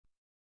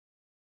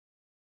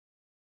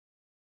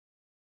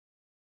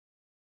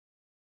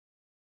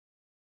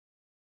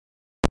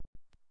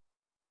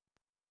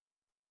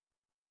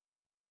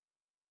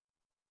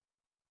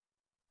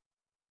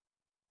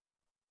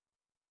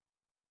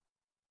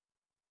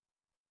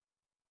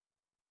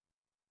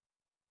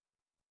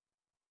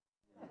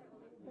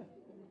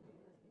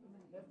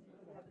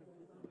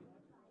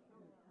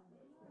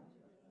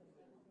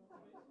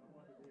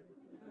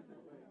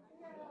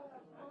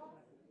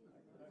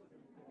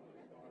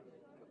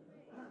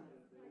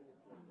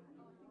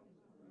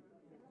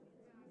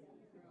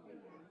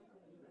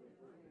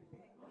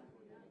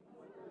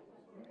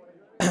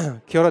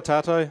Kia ora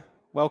tātou.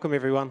 Welcome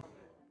everyone.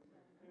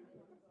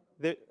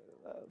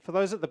 For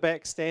those at the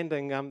back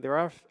standing, there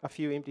are a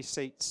few empty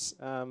seats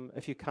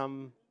if you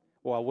come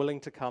or are willing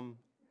to come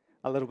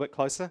a little bit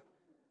closer.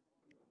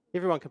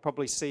 Everyone can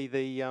probably see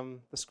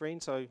the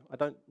screen, so I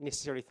don't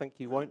necessarily think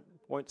you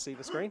won't see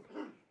the screen.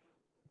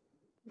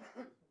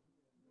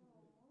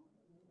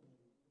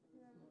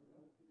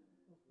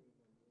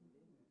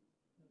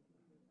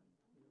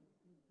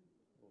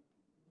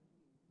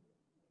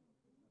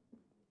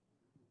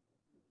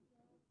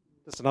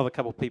 Just another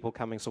couple of people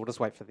coming, so we'll just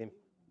wait for them.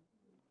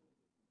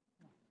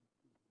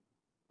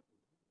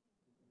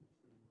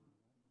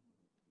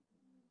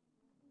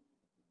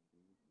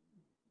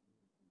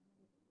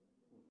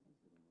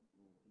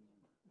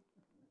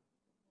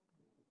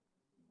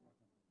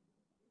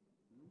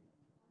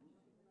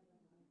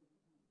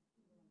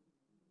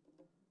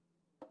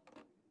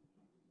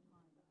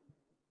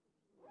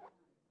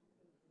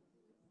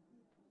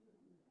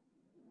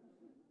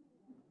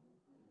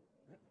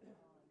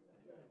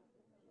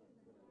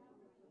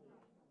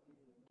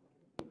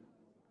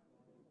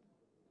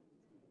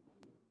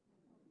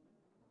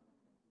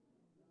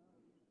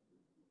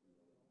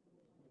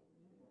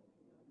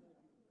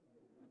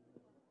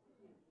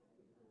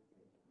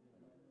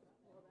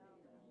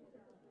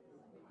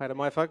 Hi to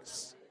my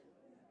folks.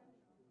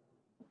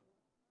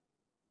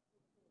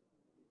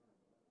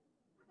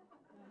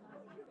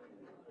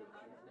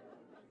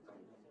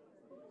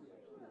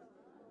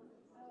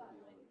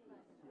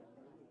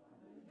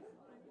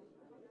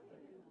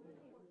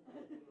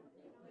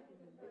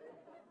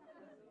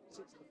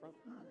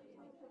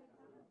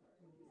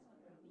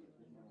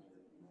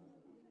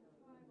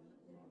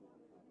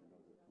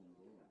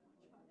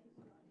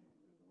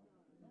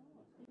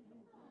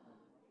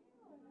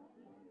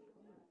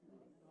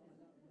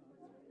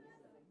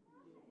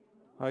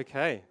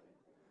 Okay.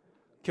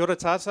 Kia ora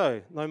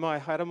tātou, no mai,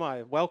 haere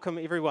mai. Welcome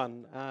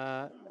everyone.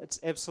 It's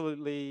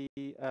absolutely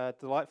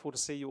delightful to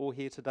see you all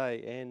here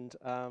today, and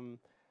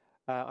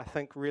I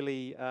think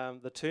really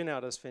the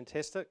turnout is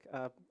fantastic.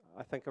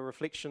 I think a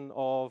reflection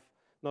of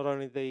not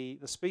only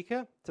the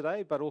speaker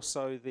today, but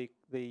also the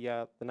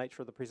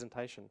nature of the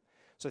presentation.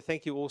 So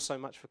thank you all so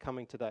much for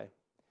coming today.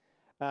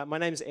 My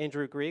name is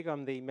Andrew Gregg.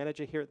 I'm the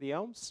manager here at the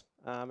Elms,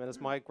 and it's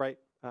my great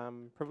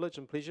privilege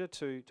and pleasure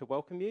to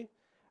welcome you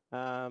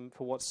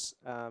for what's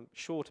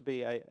sure to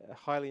be a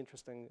highly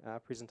interesting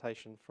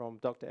presentation from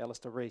Dr.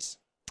 Alistair Reece.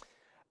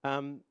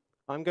 I'm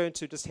going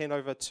to just hand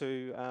over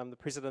to the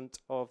president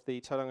of the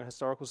Tauranga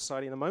Historical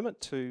Society in a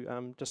moment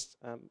to just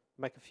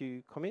make a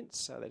few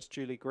comments. That's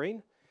Julie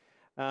Green.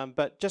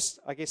 But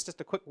I guess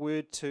just a quick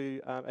word to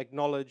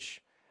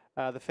acknowledge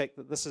the fact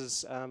that this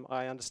is,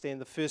 I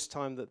understand, the first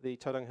time that the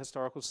Tauranga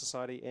Historical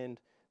Society and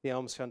the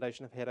Elms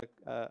Foundation have had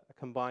a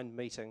combined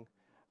meeting,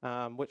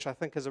 which I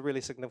think is a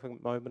really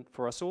significant moment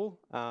for us all,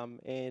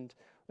 and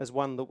is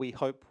one that we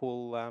hope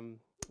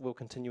will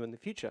continue in the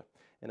future.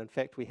 And in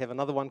fact, we have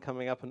another one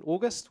coming up in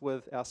August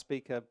with our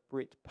speaker,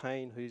 Brett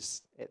Payne,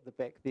 who's at the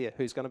back there,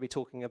 who's going to be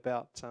talking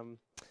about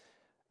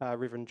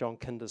Reverend John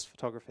Kinder's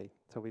photography.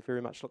 So we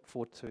very much look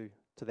forward to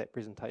that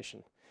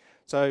presentation.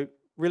 So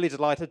really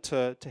delighted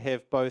to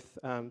have both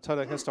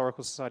Tauranga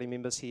Historical Society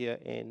members here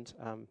and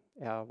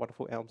our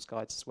wonderful Elms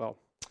guides as well.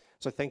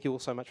 So thank you all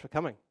so much for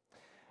coming.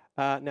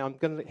 Now I'm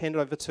going to hand it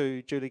over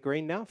to Julie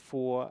Green now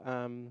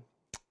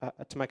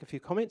to make a few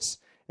comments,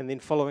 and then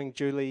following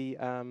Julie,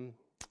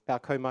 our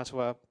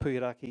kaumātua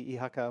Puiraki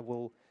Ihaka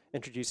will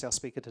introduce our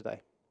speaker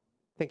today.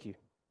 Thank you.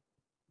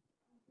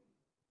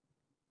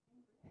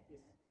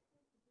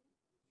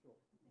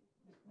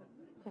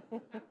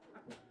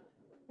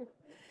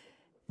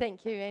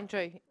 Thank you,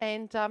 Andrew,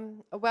 and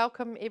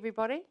welcome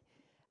everybody.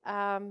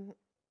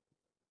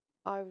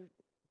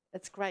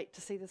 It's great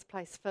to see this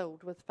place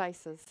filled with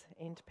faces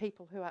and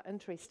people who are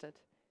interested.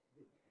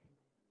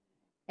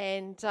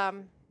 And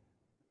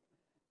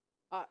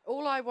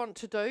all I want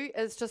to do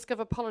is just give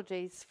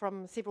apologies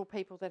from several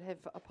people that have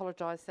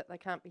apologised that they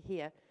can't be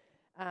here.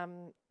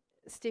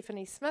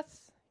 Stephanie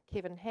Smith,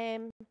 Kevin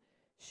Ham,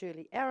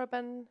 Shirley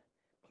Arabin,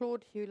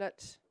 Claude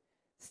Hewlett,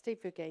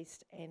 Steve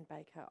Vergeest and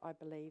Baker. I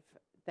believe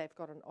they've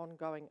got an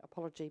ongoing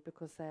apology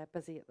because they're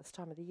busy at this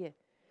time of the year.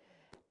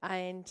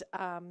 And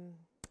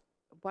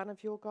one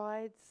of your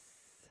guides,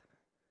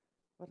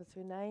 what is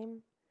her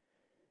name?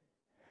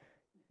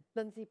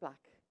 Lindsay Black.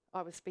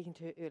 I was speaking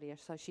to her earlier,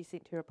 so she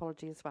sent her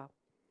apology as well.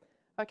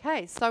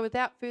 Okay, so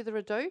without further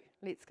ado,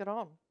 let's get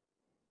on.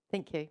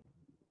 Thank you.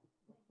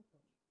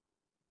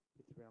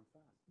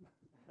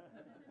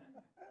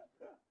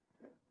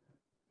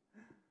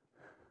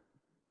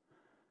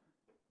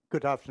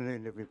 Good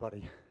afternoon,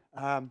 everybody.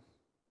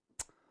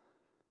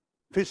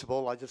 First of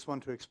all, I just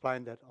want to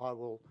explain that I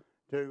will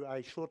do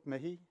a short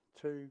mihi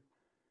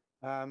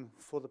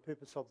for the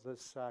purpose of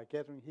this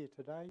gathering here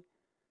today,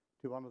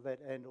 to honour that,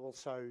 and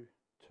also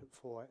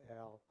for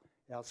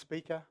our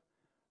speaker,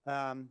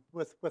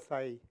 with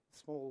a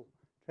small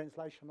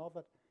translation of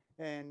it,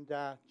 and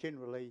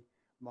generally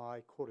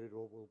my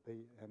kōrero will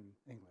be in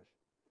English.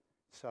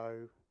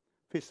 So,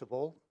 first of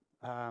all,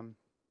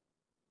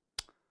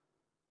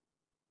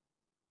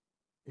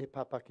 e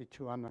papaki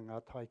tuana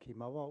ngā tai ki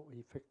mawa,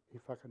 i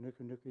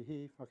whakanuku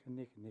hi,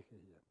 whakaneke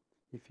hi.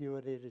 I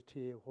whiwere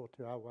te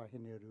hotu awa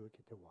hene rua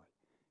ki te wai.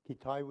 Ki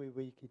tai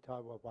wiwi, ki tai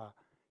wawa,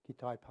 ki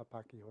tai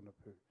papaki hona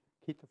pū.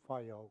 Ki te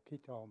whai au, ki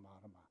te ao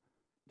marama,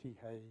 ti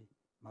hei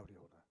Māori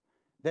ora.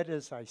 That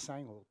is a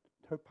saying, or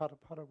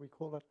tauparapara we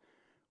call it,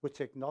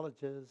 which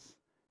acknowledges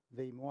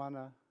the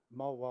moana,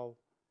 Mauau,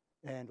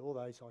 and all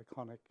those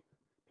iconic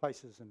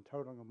places in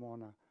Tauranga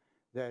moana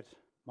that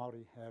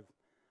Māori have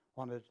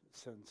honoured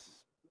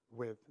since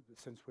we've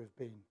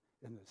been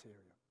in this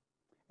area.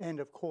 And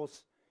of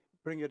course,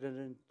 bring it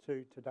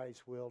into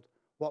today's world,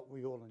 what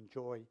we all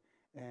enjoy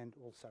and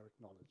also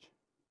acknowledge.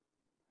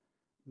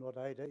 Nō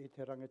reira I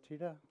te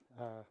rangatira,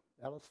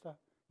 Alistair,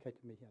 kei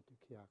te mihi atu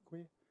ki a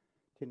koe,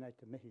 tēnei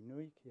te mihi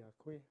nui ki a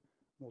koe,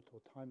 mō tō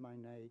taimai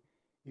nei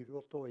I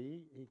roto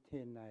I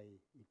tēnei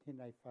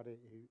whare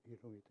I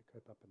rungi te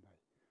kaupapa nei.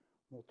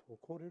 Mō tō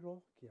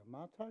kōrero ki a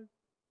mātou,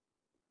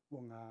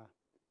 o ngā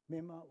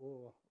mema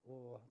o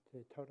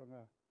te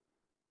Tauranga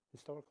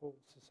Historical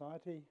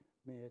Society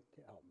me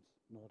te Elms.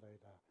 Nō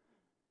reira,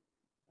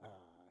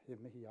 he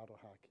mihi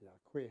aroha ki a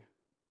koe,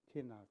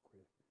 tēnā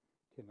koe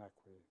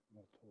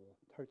mō tō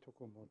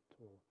tautoko mō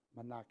tō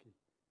manaki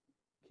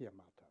ki a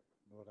mātou.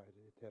 Nō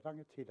reira, te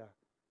rangatira,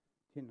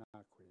 tēnā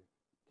koe.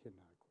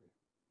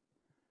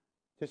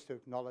 Just to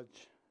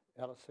acknowledge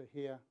Alistair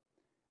here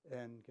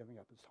and giving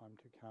up his time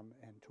to come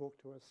and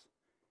talk to us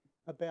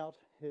about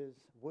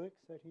his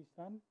works that he's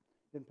done,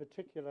 in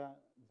particular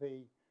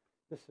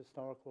this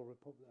historical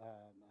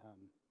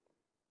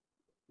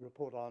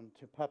report on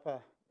Te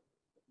Papa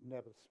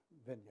Naboth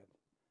Vineyard.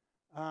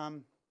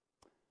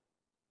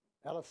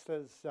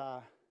 Alistair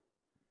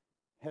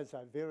has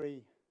a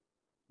very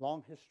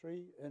long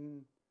history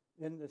in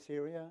this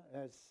area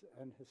as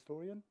an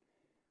historian.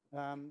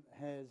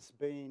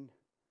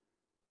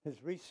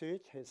 His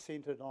research has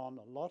centred on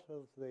a lot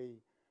of the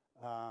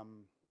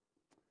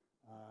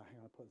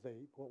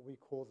what we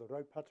call the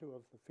raupatu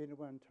of the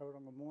whenua and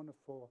Tauranga moana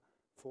for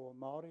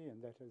Māori,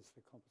 and that is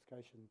the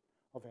confiscation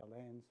of our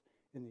lands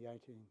in the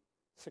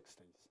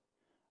 1860s.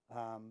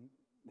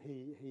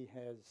 He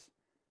has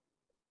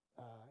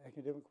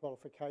academic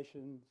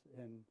qualifications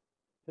in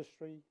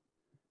history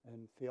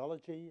and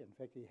theology. In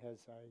fact, he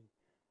has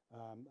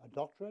a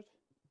doctorate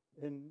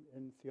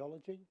in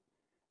theology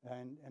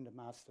and a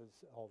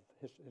master's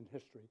in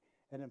history,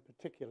 and in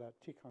particular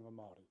tikanga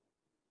Māori.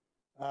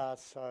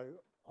 So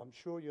I'm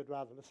sure you'd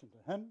rather listen to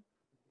him.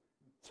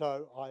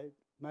 So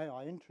may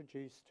I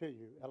introduce to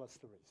you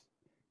Alistair Reece.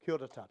 Kia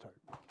ora tātou.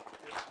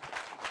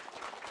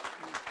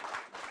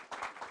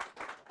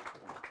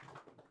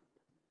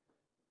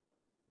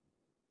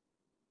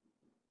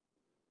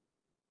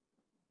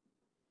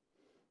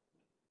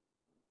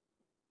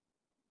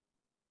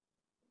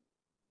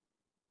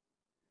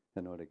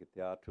 Nō re ki te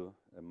ātua,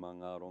 mā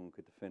ngā rongo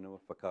ki te whenua,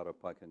 whakaro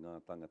pai ki ngā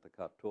tangata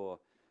katoa,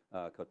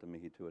 ko te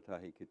mihi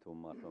tuatahi ki tō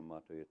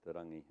mātou I te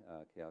rangi,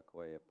 ki a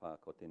koe e pā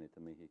ko tēnei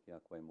te mihi, ki a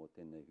koe mō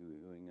tēnei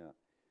huinga,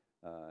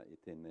 I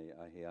tēnei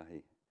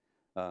ahi.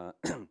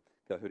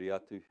 Ka huri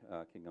atu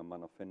ki ngā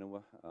mana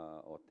whenua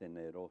o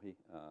tēnei rohi,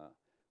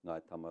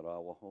 ngā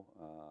tamarāwaho,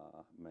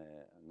 me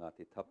ngā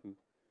te tapu,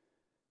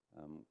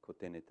 ko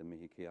tēnei te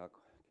mihi ki a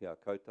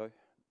koutou.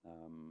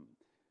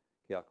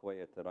 Ki a koe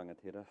e te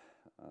rangatira,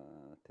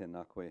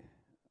 tēnā koe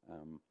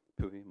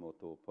puhi mō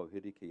tō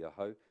pauhiri ki a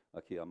hau,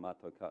 ki a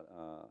mātou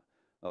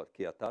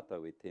ki a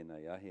tātou I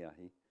tēnei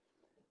ahi.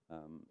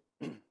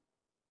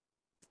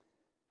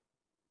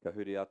 Ka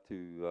huri atu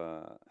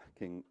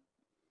ki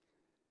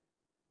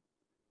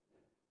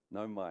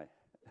nau mai,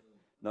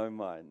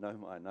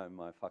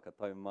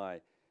 whakatau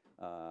mai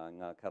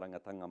ngā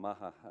karangatanga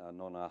maha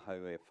no ngā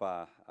hau e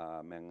whā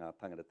me ngā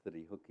tangata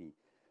tiri huki.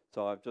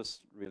 So I've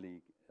just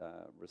really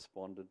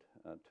responded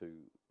to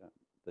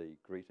the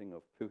greeting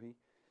of Puhi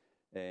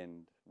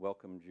and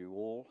welcomed you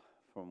all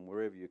from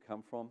wherever you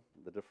come from,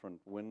 the different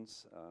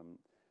winds,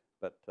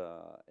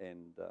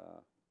 and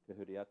te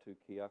huri atu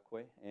ki a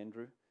koe,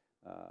 Andrew,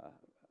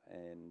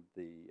 and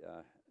the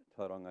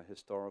Tauranga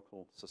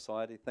Historical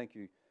Society. Thank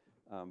you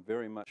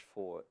very much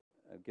for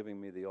giving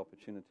me the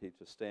opportunity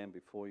to stand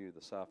before you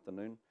this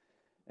afternoon,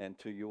 and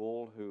to you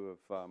all who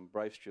have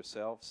braced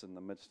yourselves in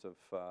the midst of,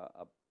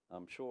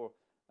 I'm sure,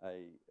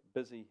 a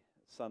busy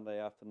Sunday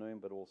afternoon,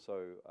 but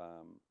also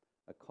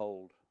a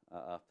cold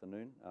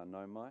afternoon.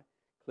 No mai.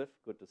 Cliff,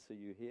 good to see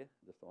you here.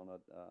 Just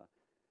honoured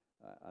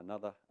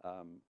another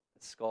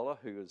scholar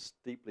who is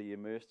deeply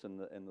immersed in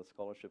the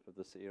scholarship of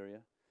this area.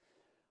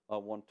 I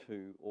want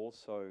to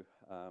also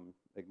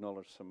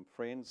acknowledge some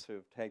friends who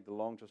have tagged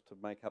along just to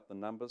make up the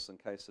numbers in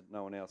case that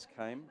no one else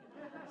came.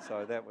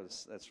 So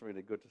that's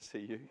really good to see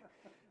you.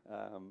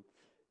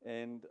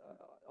 And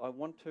I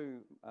want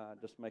to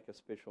just make a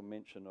special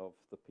mention of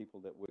the people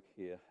that work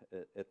here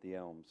at the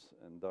Elms,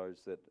 and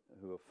those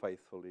who are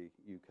faithfully,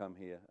 you come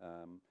here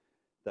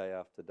day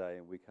after day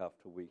and week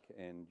after week,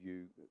 and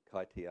you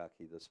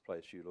kaitiaki this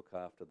place, you look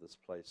after this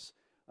place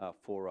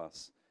for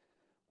us.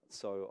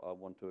 So I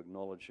want to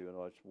acknowledge you. And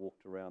I just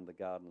walked around the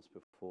gardens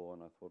before,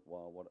 and I thought,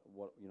 wow,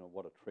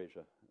 what a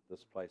treasure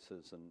this place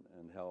is,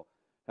 and how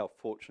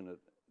fortunate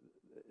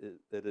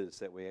it is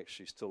that we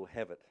actually still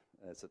have it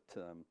as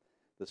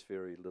this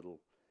very little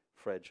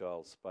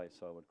fragile space,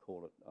 I would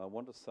call it. I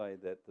want to say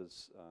that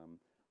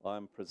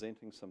I'm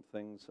presenting some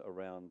things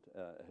around,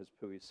 as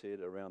Pui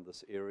said, around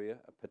this area,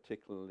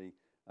 particularly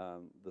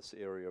this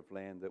area of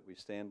land that we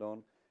stand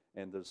on.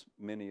 And there's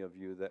many of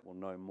you that will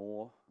know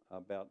more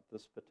about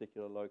this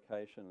particular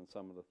location and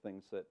some of the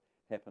things that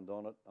happened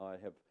on it. I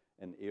have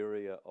an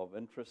area of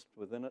interest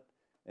within it,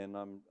 and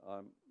I'm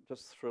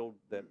just thrilled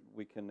that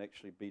we can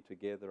actually be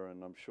together,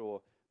 and I'm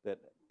sure that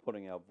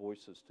putting our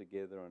voices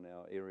together and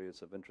our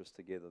areas of interest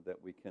together,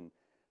 that we can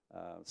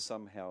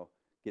somehow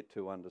get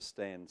to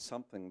understand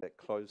something that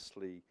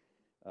closely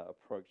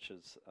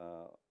approaches,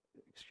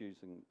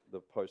 excusing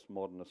the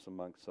postmodernists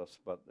amongst us,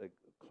 but it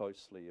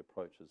closely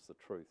approaches the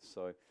truth.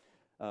 So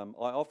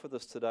I offer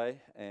this today,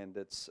 and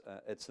it's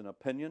an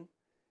opinion,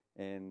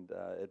 and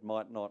it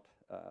might not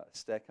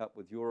stack up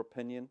with your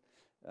opinion,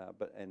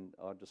 and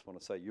I just want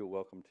to say you're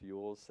welcome to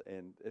yours.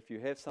 And if you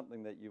have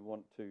something that you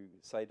want to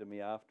say to me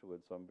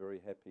afterwards, I'm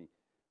very happy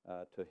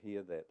to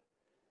hear that.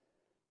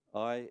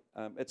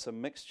 It's a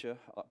mixture,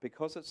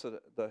 because it's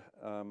the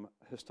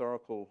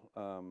historical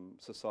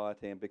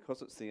society, and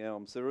because it's the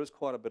Elms, there is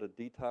quite a bit of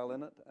detail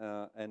in it,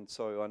 and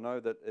so I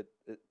know that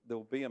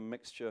there'll be a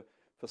mixture.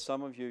 For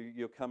some of you,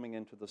 you're coming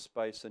into the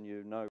space and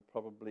you know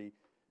probably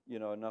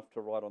enough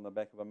to write on the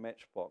back of a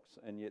matchbox,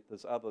 and yet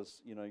there's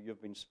others,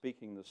 you've been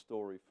speaking the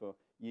story for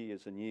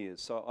years and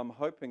years. So I'm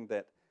hoping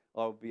that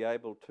I'll be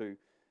able to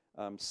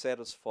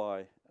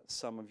satisfy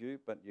some of you,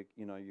 but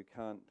you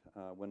can't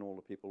win all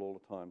the people all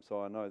the time.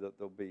 So I know that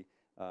there'll be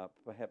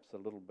perhaps a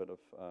little bit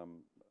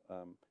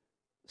of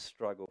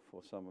struggle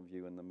for some of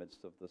you in the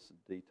midst of this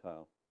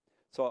detail.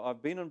 So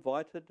I've been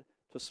invited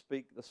to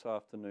speak this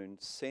afternoon,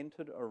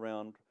 centered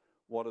around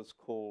what is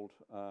called,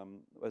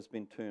 has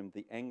been termed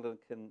the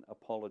Anglican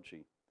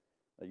apology.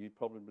 You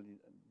probably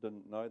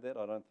didn't know that.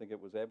 I don't think it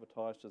was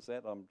advertised as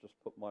that. I'm just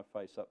put my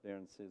face up there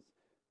and says,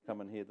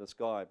 come and hear this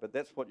guy. But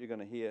that's what you're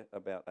going to hear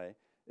about,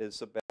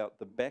 is about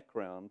the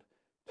background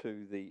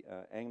to the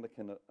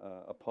Anglican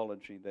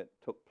apology that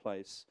took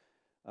place,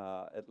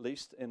 at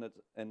least in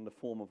the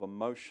form of a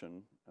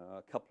motion,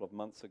 a couple of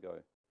months ago.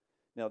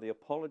 Now, the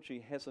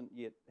apology hasn't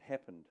yet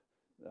happened.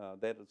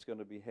 That is going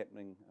to be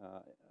happening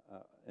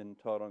in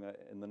Tauranga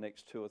in the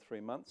next 2 or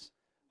 3 months,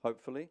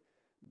 hopefully.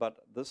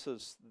 But this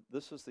is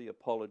the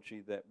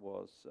apology that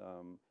was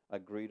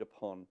agreed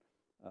upon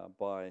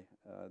by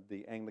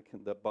the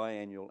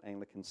biannual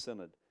Anglican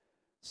Synod.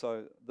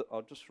 So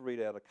I'll just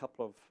read out a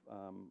couple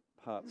of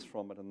parts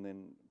from it and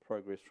then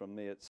progress from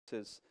there. It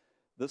says,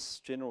 this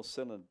General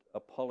Synod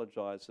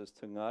apologises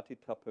to Ngāti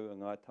Tapu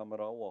and Ngai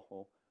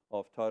Tamarawaho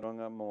of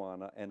Tauranga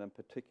Moana, and in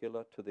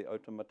particular to the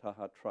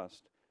Otamataha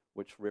Trust,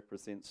 which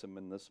represents them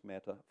in this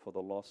matter, for the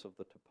loss of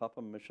the Te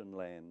Papa Mission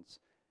lands,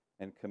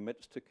 and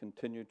commits to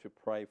continue to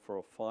pray for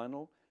a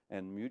final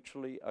and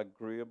mutually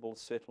agreeable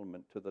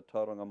settlement to the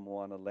Tauranga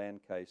Moana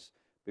land case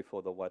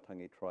before the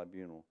Waitangi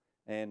Tribunal,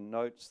 and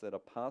notes that a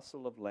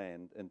parcel of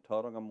land in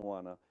Tauranga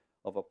Moana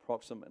of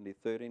approximately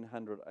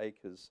 1,300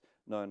 acres,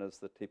 known as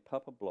the Te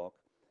Papa Block,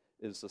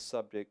 is the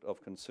subject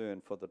of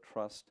concern for the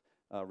Trust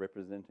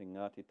representing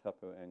Ngāti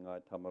Tapu and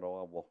Ngai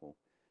Tamarawaho.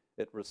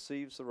 It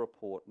receives the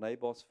report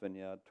Naboth's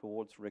Vineyard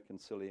Towards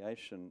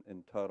Reconciliation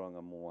in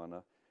Tauranga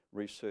Moana,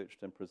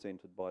 researched and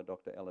presented by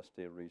Dr.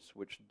 Alistair Reece,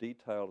 which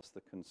details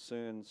the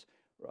concerns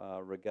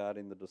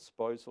regarding the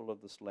disposal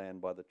of this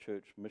land by the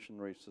Church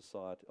Missionary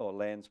Society, or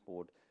Lands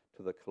Board,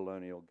 to the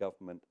colonial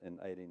government in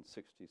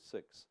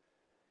 1866.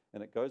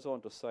 And it goes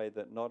on to say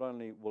that not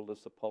only will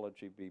this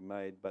apology be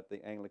made, but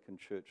the Anglican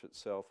Church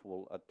itself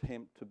will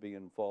attempt to be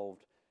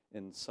involved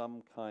in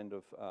some kind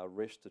of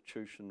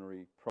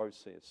restitutionary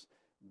process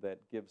that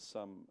gives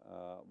some,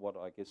 what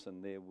I guess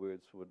in their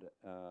words would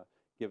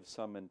give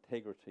some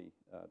integrity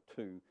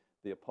to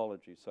the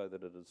apology, so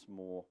that it is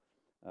more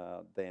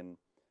than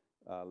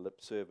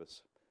lip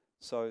service.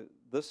 So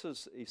this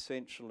is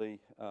essentially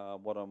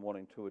what I'm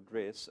wanting to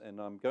address, and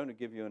I'm going to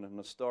give you an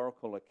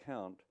historical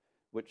account,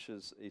 which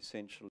is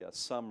essentially a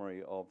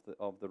summary of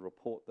the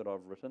report that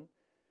I've written,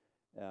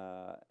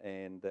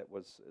 and that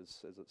was,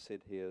 as it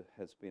said here,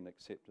 has been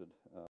accepted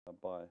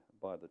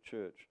by the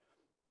church.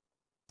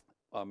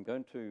 I'm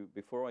going to,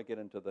 before I get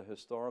into the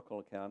historical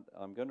account,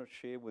 I'm going to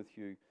share with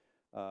you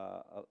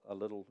a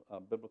little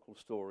biblical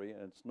story,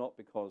 and it's not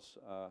because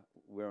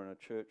we're in a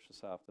church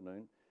this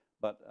afternoon,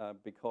 but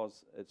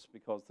because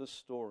this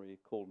story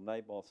called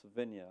Naboth's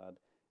Vineyard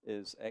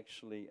is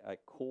actually a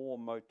core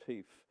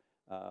motif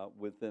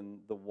within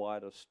the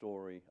wider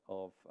story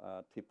of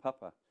Te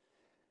Papa.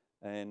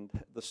 And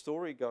the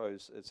story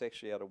goes, it's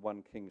actually out of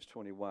 1 Kings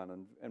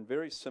 21, and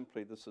very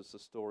simply this is the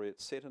story.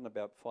 It's set in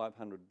about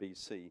 500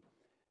 BC,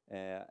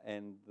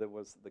 and there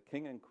was the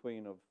king and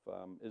queen of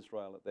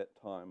Israel at that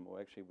time,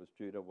 or actually it was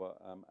Judah, were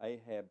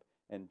Ahab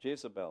and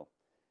Jezebel.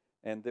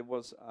 And there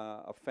was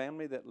a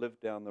family that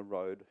lived down the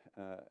road,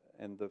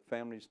 and the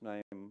family's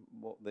name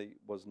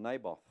was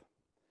Naboth.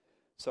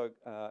 So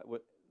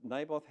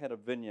Naboth had a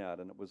vineyard,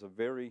 and it was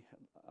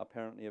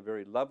apparently a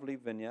very lovely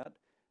vineyard,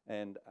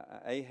 and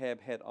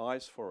Ahab had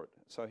eyes for it.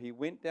 So he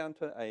went down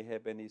to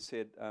Ahab and he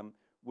said,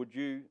 would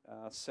you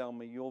sell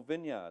me your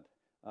vineyard,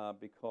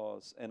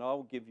 and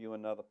I'll give you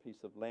another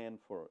piece of land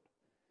for it.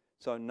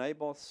 So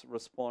Naboth's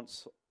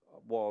response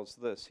was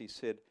this. He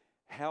said,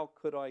 how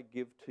could I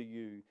give to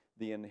you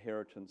the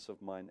inheritance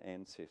of mine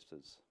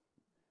ancestors?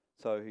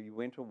 So he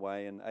went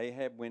away, and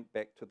Ahab went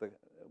back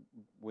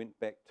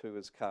to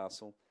his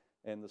castle,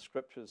 and the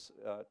scriptures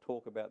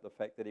talk about the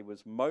fact that he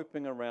was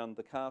moping around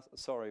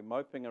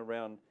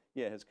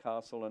his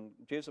castle, and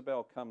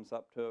Jezebel comes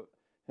up to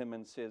him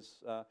and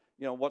says,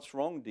 what's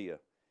wrong, dear?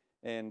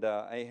 And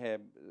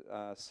Ahab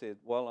said,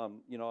 well,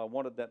 I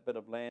wanted that bit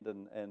of land,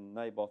 and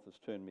Naboth has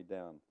turned me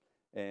down.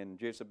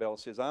 And Jezebel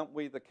says, aren't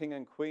we the king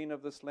and queen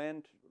of this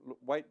land?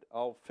 Wait,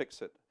 I'll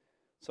fix it.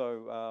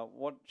 So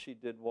what she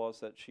did was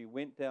that she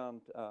went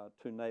down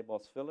to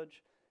Naboth's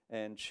village,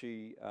 and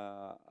she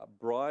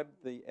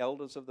bribed the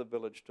elders of the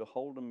village to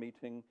hold a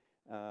meeting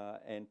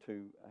and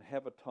to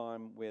have a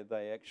time where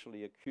they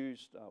actually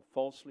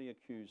falsely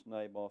accused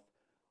Naboth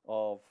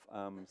of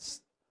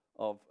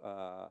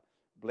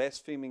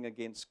blaspheming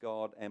against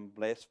God and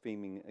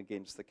blaspheming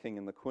against the king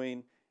and the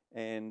queen.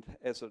 And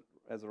as a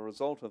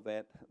result of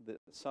that, the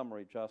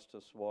summary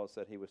justice was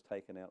that he was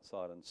taken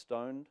outside and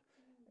stoned.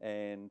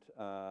 And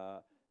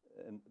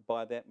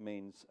by that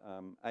means,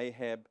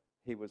 Ahab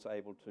was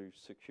able to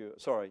secure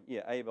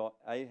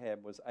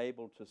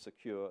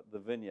the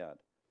vineyard,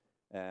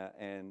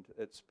 and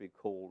it's been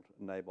called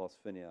Naboth's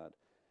vineyard.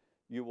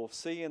 You will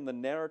see in the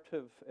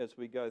narrative as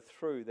we go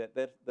through that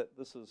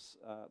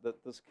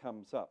this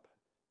comes up.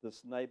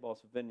 This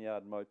Naboth's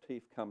vineyard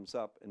motif comes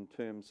up in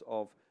terms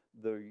of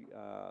the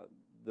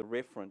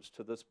reference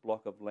to this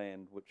block of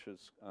land, which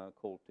is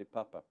called Te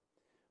Papa.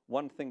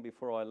 One thing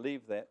before I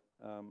leave that,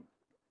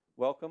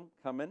 welcome,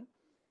 come in.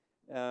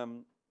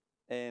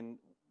 And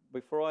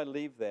before I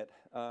leave that,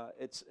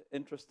 it's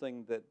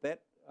interesting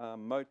that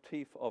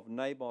motif of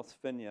Naboth's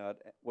vineyard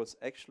was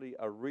actually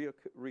a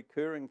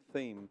recurring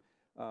theme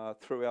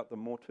throughout the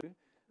Motu.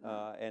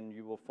 And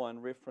you will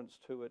find reference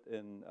to it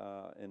in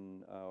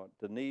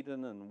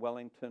Dunedin and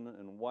Wellington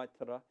and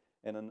Waitara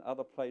and in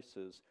other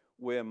places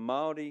where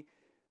Māori,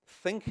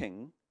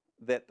 thinking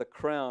that the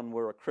Crown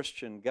were a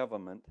Christian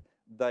government,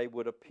 they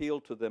would appeal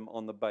to them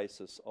on the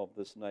basis of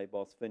this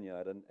Naboth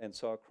vineyard. And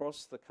so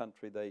across the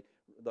country, they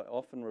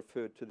often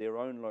referred to their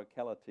own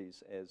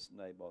localities as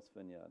Naboth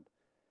vineyard.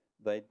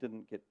 They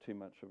didn't get too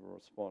much of a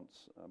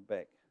response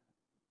back.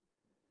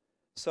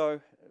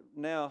 So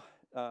now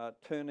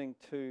turning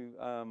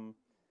to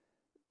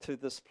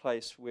this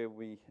place where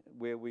we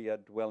are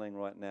dwelling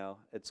right now,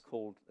 it's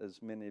called,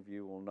 as many of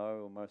you will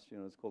know, or most of you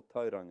know, it's called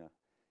Tauranga,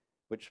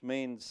 which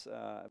means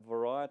a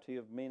variety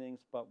of meanings,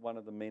 but one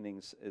of the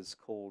meanings is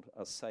called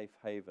a safe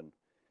haven.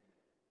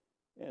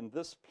 And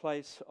this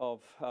place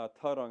of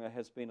Tauranga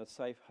has been a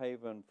safe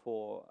haven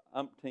for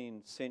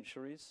umpteen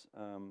centuries.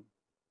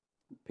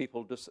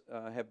 People just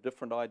have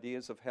different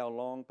ideas of how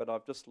long, but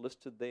I've just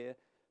listed there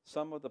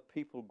some of the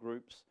people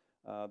groups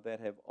that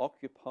have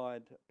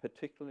occupied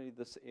particularly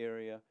this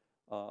area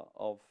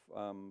of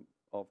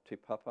Te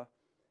Papa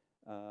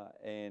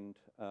and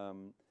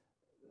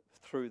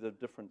through the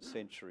different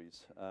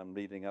centuries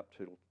leading up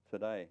to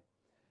today.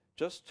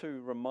 Just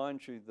to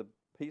remind you, the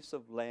piece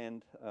of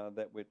land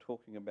that we're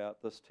talking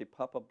about, this Te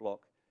Papa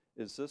block,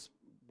 is this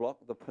block,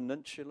 the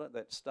peninsula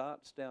that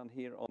starts down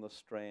here on the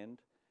strand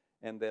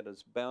and that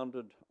is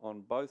bounded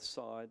on both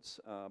sides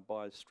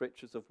by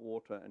stretches of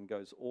water and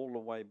goes all the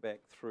way back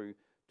through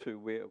to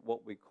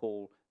what we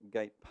call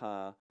Gate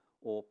Pa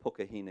or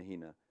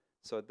Pukahinahina.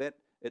 So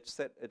it's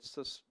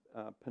this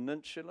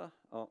peninsula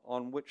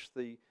on which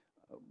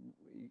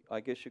I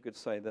guess you could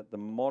say that the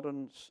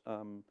modern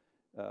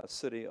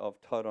city of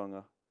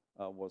Tauranga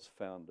was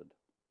founded.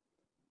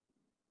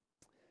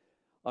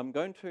 I'm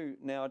going to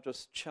now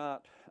just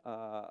chart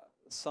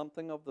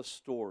something of the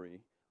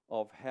story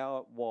of how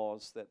it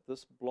was that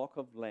this block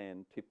of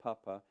land, Te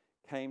Papa,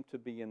 came to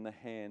be in the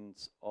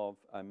hands of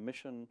a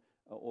mission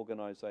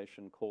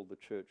organisation called the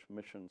Church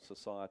Mission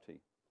Society.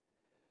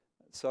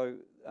 So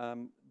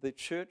the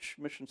Church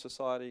Mission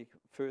Society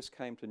first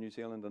came to New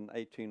Zealand in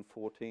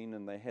 1814,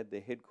 and they had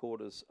their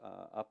headquarters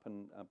up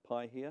in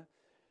Paihia.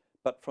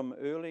 But from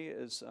early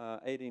as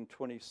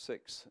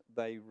 1826,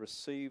 they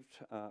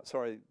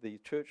the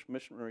Church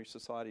Missionary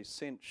Society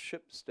sent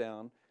ships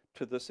down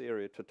to this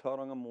area, to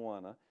Tauranga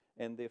Moana,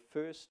 and their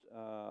first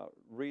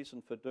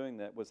reason for doing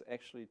that was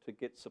actually to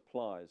get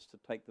supplies, to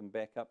take them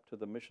back up to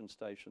the mission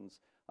stations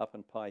up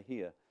in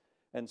Paihia.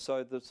 And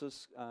so there's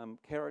this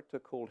character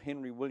called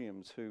Henry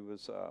Williams, who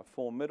was a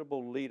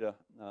formidable leader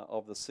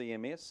of the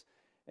CMS,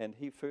 and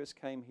he first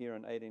came here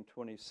in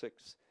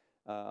 1826,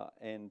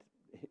 and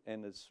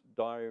his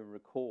diary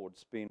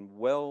records being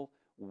well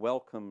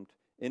welcomed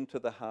into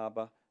the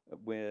harbour,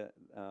 where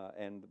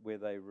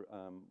they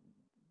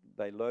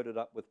they loaded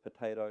up with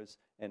potatoes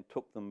and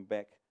took them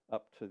back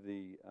up to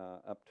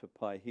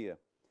Paihia.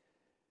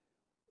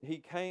 He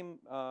came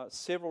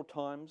several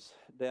times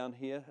down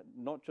here,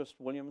 not just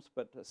Williams,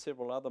 but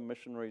several other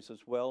missionaries as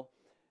well.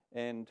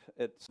 And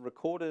it's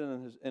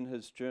recorded in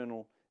his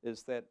journal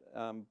is that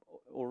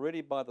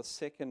already by the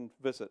second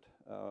visit,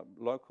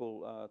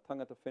 local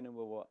tangata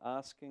whenua were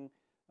asking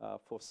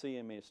for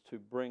CMS to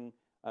bring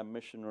a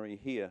missionary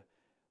here.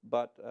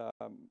 But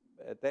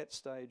at that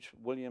stage,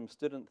 Williams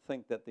didn't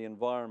think that the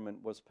environment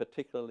was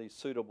particularly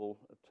suitable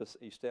to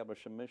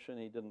establish a mission.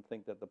 He didn't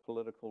think that the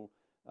political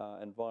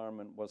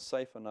environment was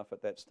safe enough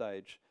at that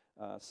stage,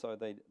 so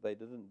they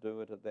didn't do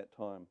it at that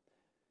time.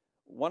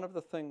 One of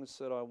the things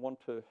that I want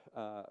to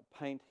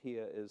paint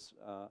here is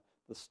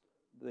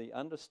the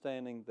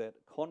understanding that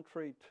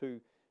contrary to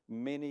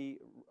many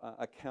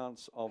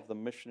accounts of the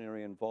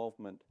missionary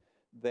involvement,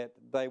 that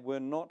they were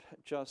not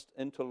just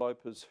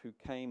interlopers who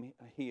came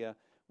here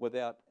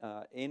without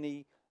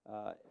any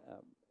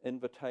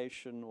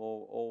invitation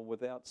or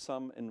without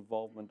some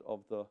involvement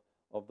of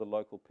the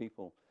local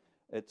people.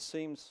 It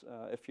seems,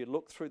 if you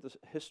look through the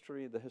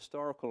history, the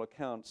historical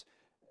accounts,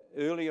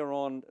 earlier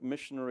on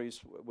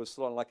missionaries was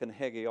sort of like in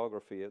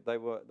hagiography. They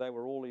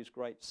were all these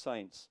great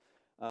saints.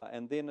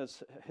 And then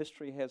as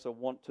history has a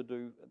want to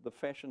do, the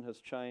fashion has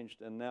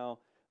changed, and now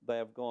they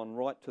have gone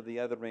right to the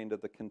other end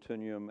of the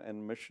continuum,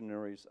 and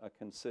missionaries are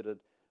considered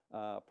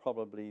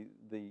probably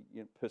the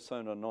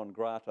persona non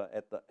grata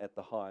at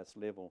the highest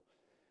level.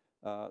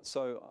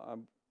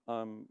 So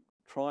I'm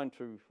trying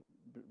to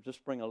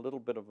just bring a little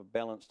bit of a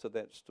balance to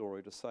that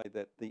story to say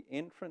that the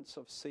entrance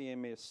of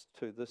CMS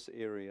to this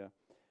area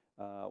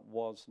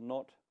was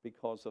not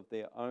because of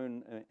their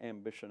own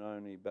ambition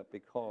only, but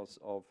because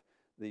of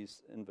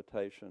these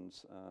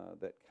invitations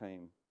that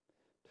came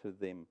to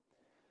them.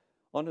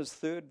 On his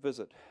third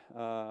visit,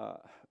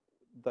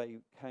 they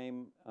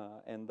came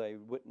and they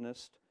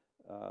witnessed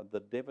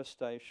the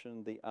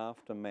devastation, the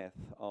aftermath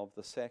of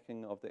the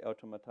sacking of the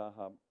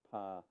Automataha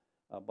Pa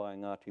by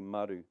Ngāti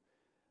Maru.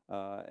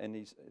 And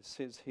he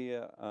says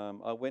here,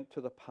 I went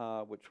to the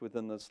Pa, which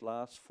within this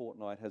last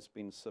fortnight has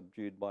been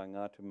subdued by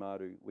Ngāti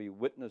Maru. We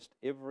witnessed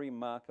every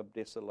mark of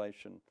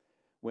desolation.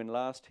 When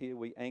last here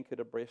we anchored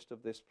abreast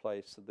of this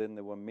place, then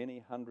there were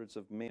many hundreds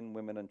of men,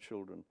 women and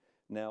children.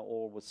 Now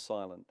all was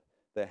silent.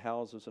 Their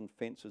houses and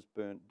fences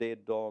burnt,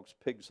 dead dogs,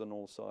 pigs on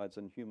all sides,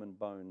 and human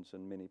bones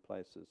in many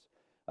places.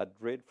 A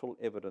dreadful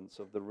evidence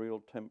of the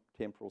real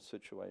temporal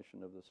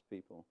situation of this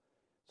people.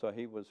 So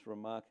he was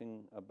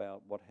remarking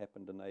about what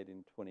happened in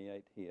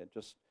 1828 here,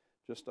 just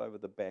over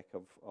the back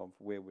of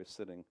where we're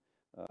sitting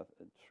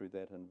through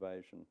that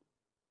invasion.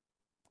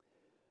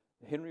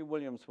 Henry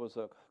Williams was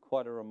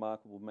quite a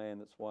remarkable man.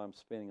 That's why I'm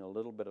spending a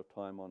little bit of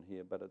time on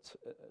here, but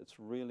it's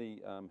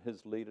really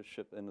his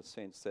leadership in a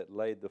sense that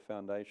laid the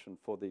foundation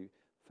for the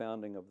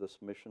founding of this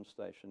mission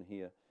station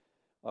here.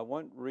 I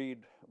won't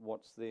read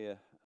what's there,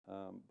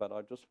 but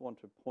I just want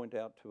to point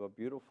out to a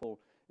beautiful,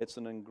 it's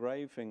an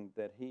engraving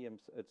that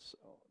it's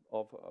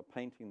of a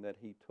painting that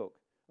he took,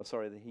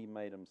 that he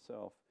made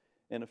himself.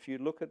 And if you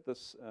look at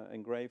this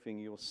engraving,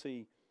 you'll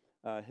see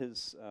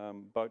his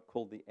boat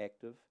called the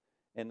Active,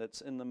 and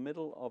it's in the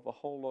middle of a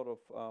whole lot of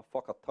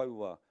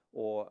whakataua,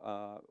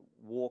 or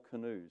war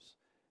canoes.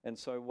 And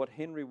so what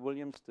Henry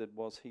Williams did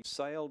was he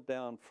sailed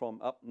down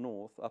from up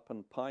north, up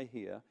in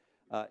Paihia,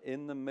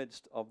 in the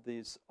midst of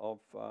these of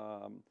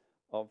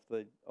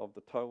the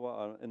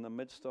taua, in the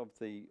midst of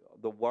the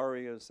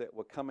warriors that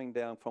were coming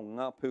down from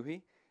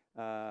Ngāpuhi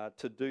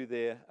to do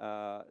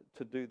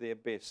their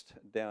best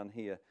down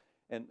here.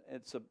 And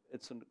it's a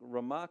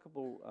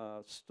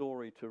remarkable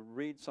story to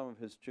read some of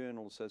his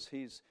journals as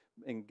he's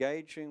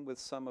engaging with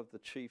some of the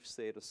chiefs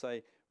there to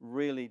say,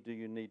 really, do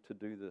you need to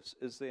do this?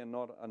 Is there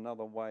not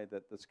another way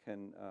that this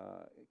can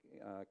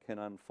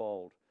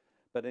unfold?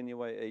 But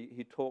anyway,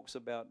 he talks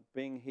about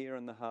being here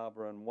in the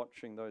harbour and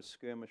watching those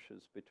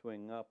skirmishes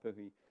between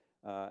Ngāpuhi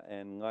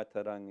and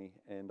Ngaitarangi,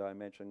 and I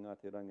imagine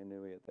Ngāti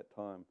Ranginui at that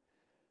time.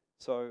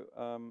 So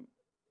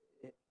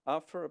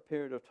after a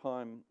period of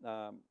time,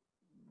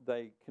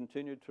 they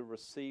continued to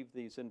receive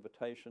these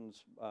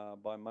invitations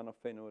by mana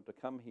whenua to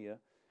come here.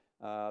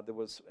 There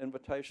was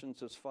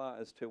invitations as far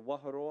as Te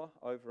Waharoa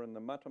over in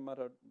the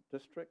Matamata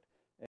district,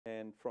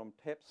 and from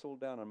Tapsell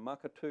down in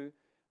Makatu.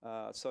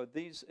 So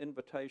these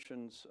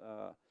invitations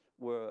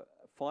were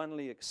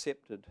finally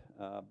accepted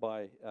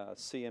by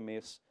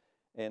CMS,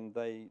 and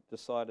they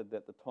decided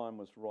that the time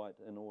was right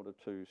in order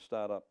to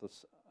start up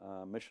this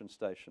mission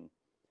station.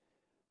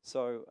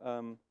 So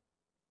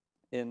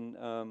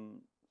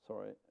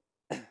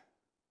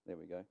there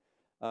we go.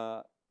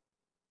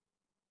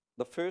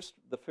 The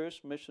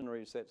first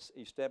missionaries that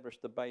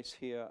established the base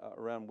here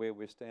around where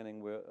we're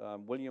standing were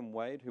William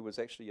Wade, who was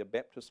actually a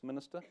Baptist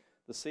minister.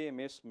 The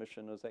CMS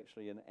mission is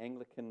actually an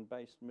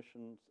Anglican-based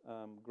mission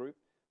group.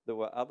 There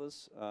were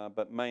others,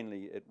 but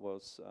mainly it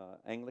was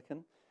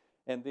Anglican.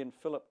 And then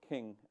Philip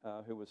King,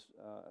 who was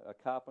a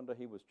carpenter.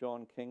 He was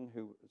John King,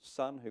 whose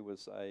son, who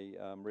was a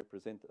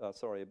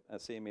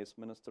CMS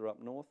minister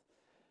up north.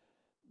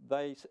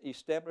 They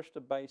established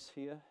a base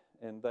here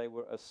and they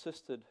were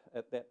assisted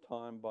at that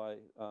time by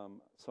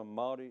some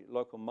Māori,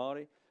 local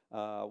Māori.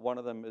 One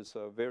of them is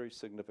a very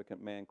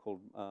significant man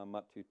called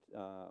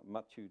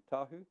Matu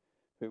Tahu,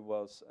 who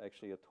was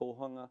actually a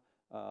tōhanga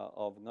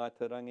of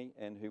Ngaitarangi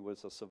and who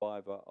was a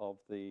survivor of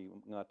the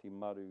Ngāti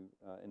Maru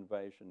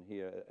invasion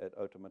here at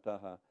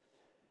Otamataha.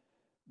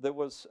 There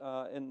was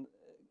in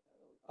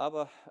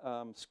other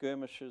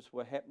skirmishes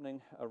were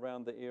happening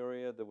around the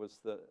area. There was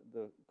the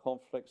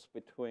conflicts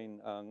between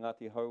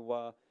Ngāti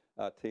Hauwā,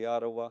 Te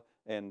Arawa,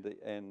 and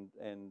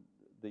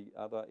the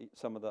other,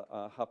 some of the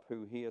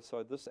hapu here.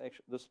 So this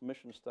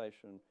mission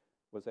station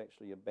was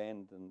actually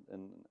abandoned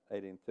in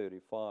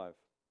 1835.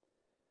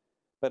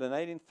 But in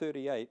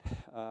 1838,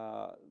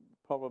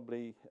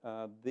 probably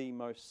the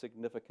most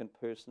significant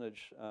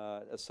personage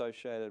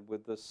associated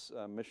with this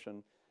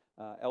mission,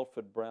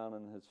 Alfred Brown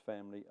and his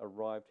family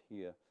arrived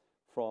here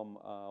from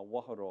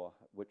Waharoa,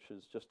 which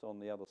is just on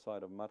the other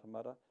side of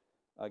Matamata.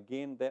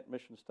 Again, that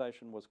mission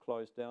station was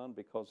closed down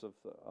because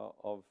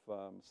of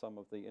some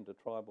of the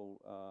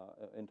intertribal,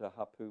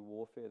 inter-hapu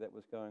warfare that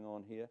was going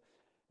on here.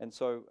 And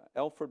so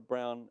Alfred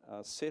Brown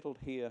settled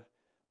here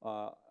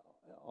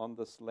on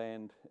this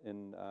land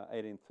in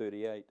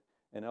 1838,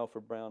 and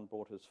Alfred Brown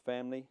brought his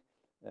family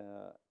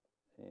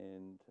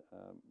and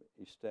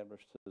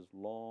established his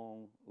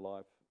long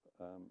life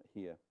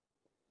here.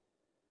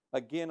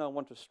 Again, I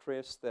want to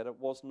stress that it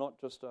was not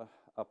just a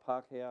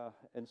Pākehā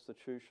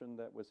institution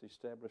that was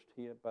established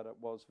here, but it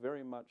was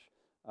very much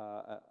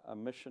a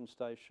mission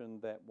station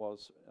that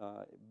was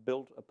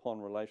built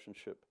upon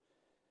relationship.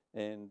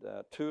 And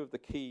two of the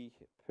key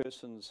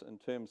persons in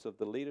terms of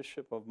the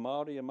leadership of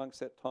Māori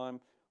amongst that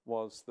time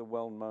was the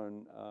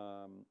well-known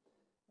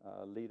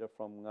leader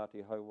from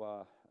Ngāti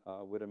Hauwā,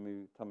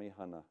 Wiremu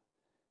Tamihana.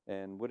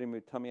 And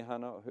Wiremu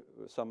Tamihana,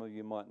 some of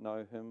you might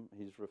know him,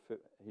 he's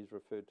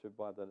referred to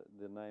by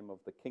the name of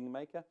the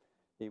Kingmaker.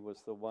 He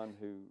was the one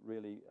who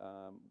really,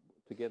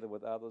 together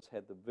with others,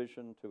 had the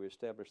vision to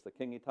establish the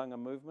Kingitanga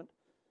movement.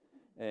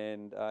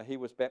 And he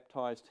was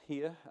baptised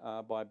here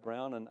by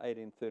Brown in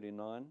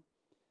 1839.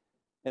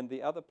 And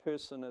the other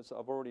person, as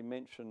I've already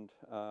mentioned,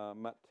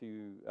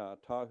 Matu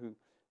Tahu,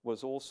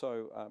 was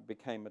also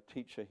became a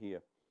teacher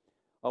here.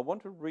 I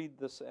want to read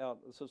this out.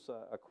 This is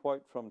a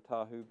quote from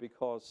Tahu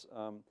because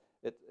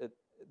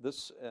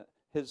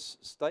his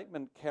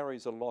statement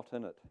carries a lot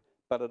in it,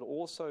 but it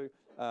also,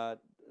 I'll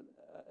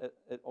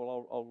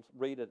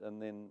read it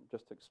and then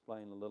just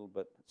explain a little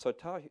bit. So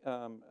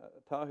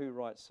Tahu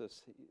writes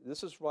this.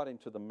 This is writing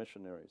to the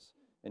missionaries,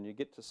 and you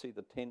get to see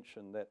the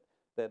tension that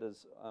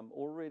is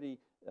already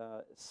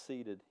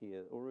seeded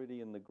here,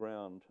 already in the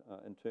ground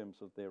in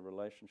terms of their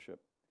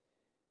relationship.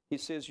 He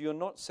says, "You're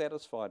not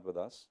satisfied with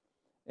us,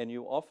 and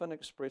you often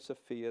express a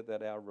fear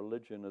that our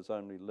religion is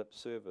only lip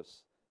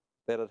service,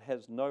 that it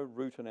has no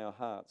root in our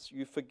hearts.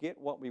 You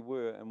forget what we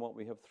were and what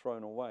we have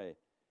thrown away,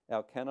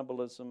 our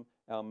cannibalism,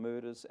 our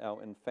murders,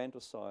 our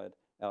infanticide,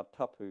 our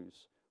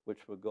tapus,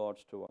 which were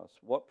gods to us.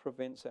 What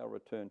prevents our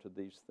return to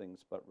these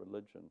things but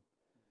religion?"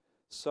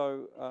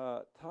 So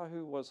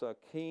Tahu was a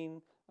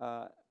keen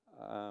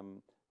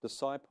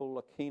disciple,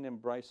 a keen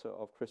embracer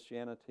of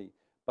Christianity,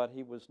 but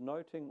he was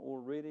noting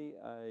already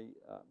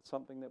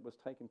something that was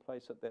taking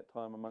place at that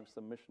time amongst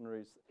the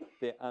missionaries,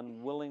 their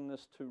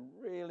unwillingness to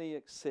really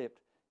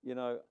accept,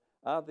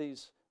 are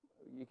these,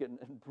 you get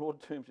in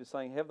broad terms, you're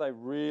saying, have they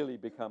really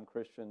become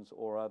Christians,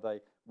 or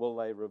will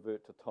they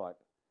revert to type?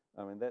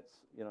 I mean,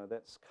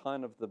 that's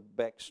kind of the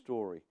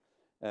backstory.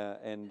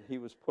 And he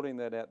was putting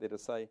that out there to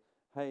say,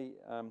 hey,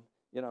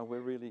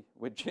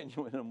 we're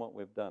genuine in what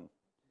we've done.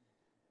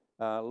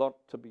 A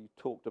lot to be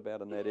talked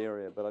about in that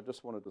area, but I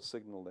just wanted to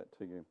signal that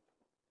to you.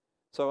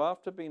 So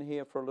after being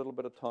here for a little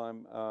bit of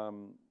time,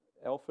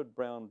 Alfred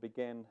Brown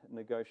began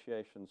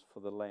negotiations for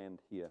the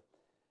land here.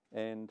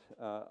 And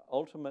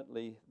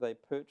ultimately, they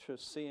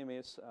purchased,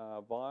 CMS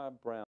via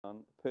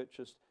Brown,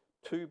 purchased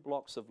 2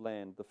 blocks of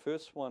land. The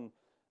first one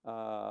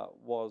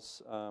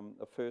was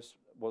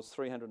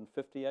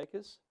 350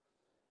 acres,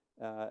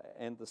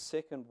 and the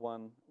second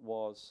one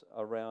was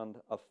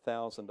around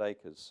 1,000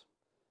 acres.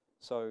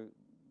 So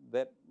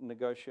that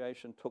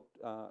negotiation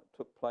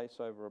took place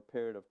over a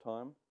period of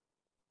time.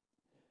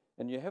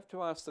 And you have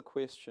to ask the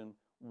question,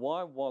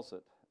 why was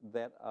it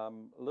that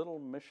little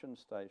mission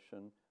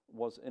station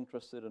was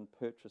interested in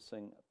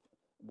purchasing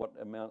what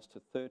amounts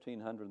to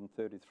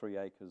 1,333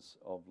 acres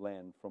of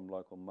land from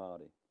local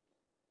Māori?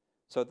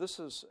 So this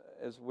is,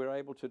 as we're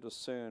able to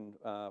discern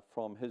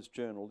from his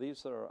journal,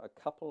 these are a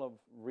couple of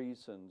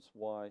reasons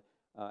why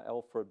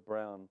Alfred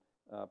Brown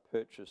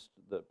purchased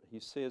it.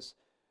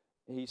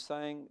 He's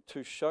saying,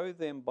 to show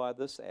them by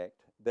this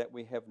act that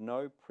we have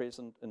no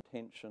present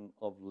intention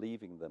of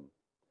leaving them.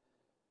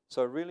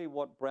 So really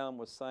what Brown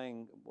was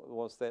saying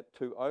was that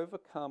to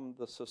overcome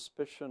the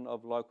suspicion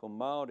of local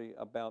Māori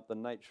about the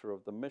nature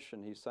of the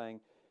mission, he's saying,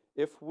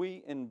 if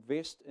we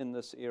invest in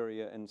this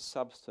area in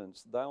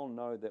substance, they'll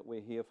know that we're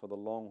here for the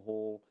long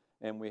haul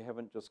and we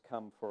haven't just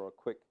come for a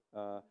quick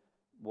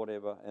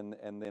whatever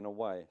and then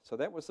away. So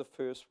that was the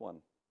first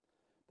one.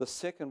 The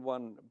second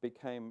one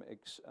became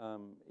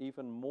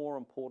even more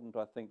important,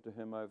 I think, to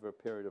him over a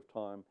period of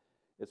time.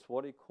 It's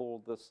what he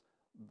called this,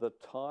 the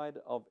tide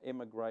of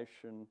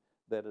immigration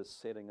that is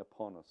setting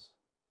upon us.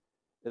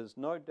 There's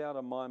no doubt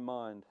in my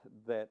mind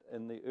that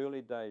in the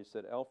early days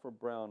that Alfred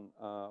Brown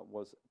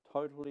was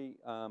totally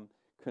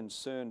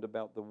concerned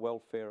about the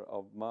welfare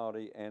of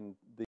Māori and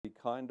the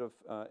kind of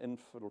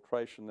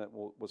infiltration that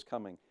was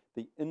coming,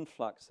 the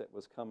influx that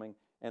was coming,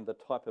 and the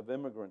type of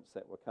immigrants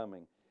that were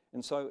coming.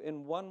 And so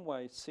in one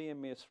way,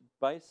 CMS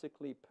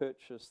basically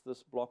purchased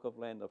this block of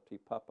land of Te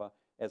Papa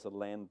as a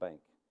land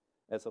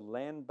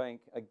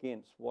bank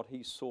against what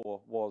he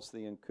saw was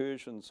the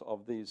incursions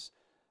of these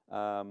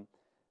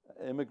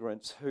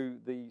immigrants who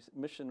these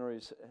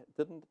missionaries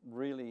didn't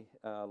really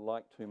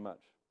like too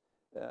much.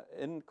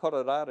 In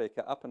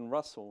Kororareka, up in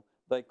Russell,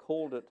 they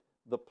called it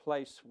the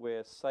place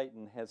where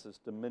Satan has his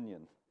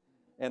dominion.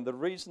 And the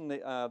reason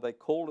they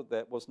called it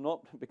that was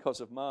not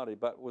because of Māori,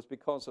 but was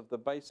because of the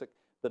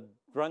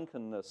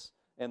drunkenness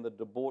and the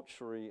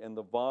debauchery and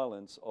the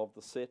violence of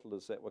the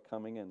settlers that were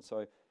coming in.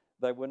 So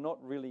they were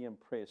not really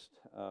impressed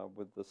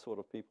with the sort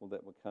of people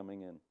that were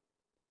coming in.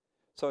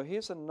 So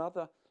here's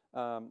another,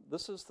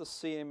 this is the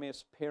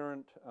CMS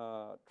Parent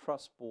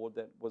Trust Board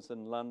that was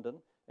in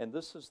London, and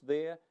this is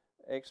their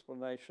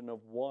explanation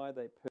of why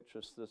they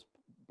purchased this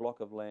block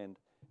of land.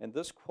 And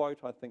this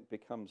quote, I think,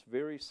 becomes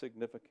very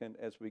significant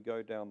as we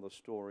go down the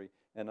story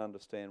and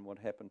understand what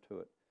happened to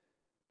it.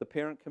 The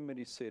parent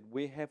committee said,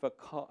 "We have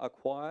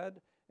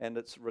acquired and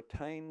it's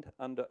retained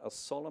under a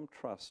solemn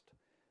trust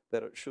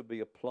that it should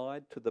be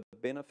applied to the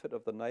benefit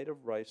of the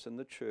native race in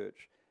the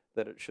church,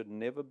 that it should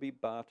never be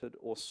bartered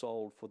or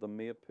sold for the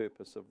mere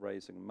purpose of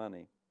raising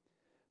money.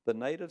 The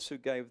natives who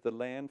gave the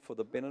land for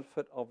the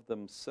benefit of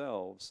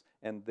themselves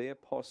and their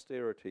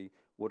posterity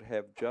would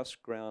have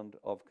just ground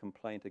of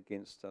complaint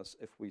against us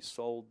if we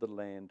sold the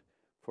land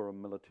for a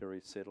military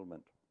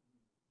settlement."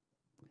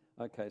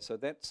 Okay, so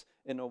that's,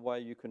 in a way,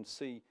 you can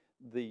see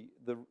the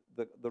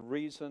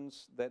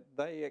reasons that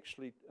they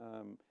actually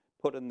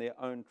put in their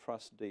own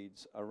trust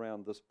deeds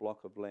around this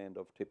block of land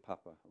of Te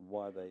Papa,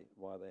 why they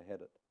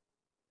had it.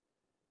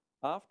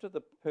 After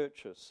the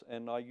purchase,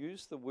 and I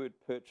use the word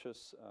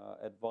purchase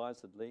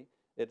advisedly,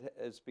 it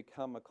has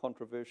become a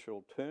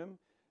controversial term.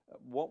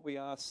 What we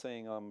are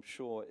seeing, I'm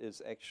sure,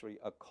 is actually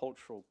a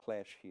cultural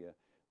clash here.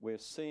 We're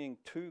seeing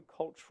two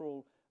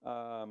cultural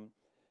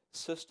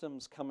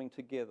systems coming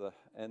together,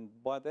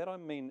 and by that I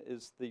mean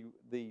is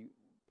the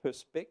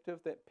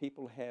perspective that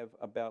people have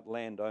about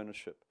land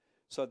ownership.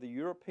 So the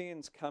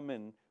Europeans come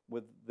in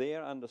with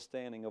their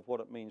understanding of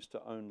what it means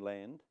to own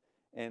land,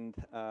 and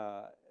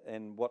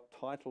what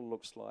title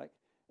looks like,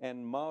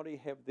 and Māori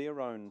have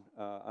their own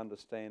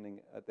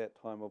understanding at that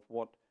time of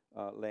what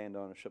land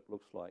ownership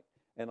looks like.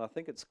 And I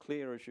think it's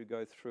clear as you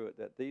go through it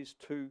that these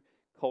two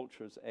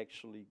cultures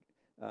actually,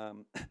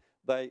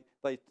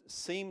 they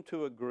seem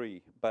to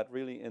agree, but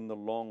really in the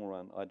long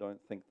run, I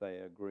don't think they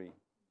agree.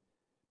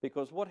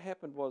 Because what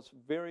happened was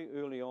very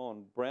early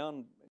on,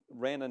 Brown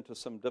ran into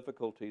some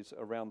difficulties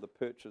around the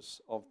purchase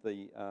of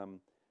this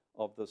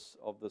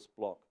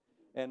block.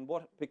 And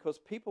because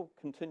people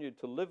continued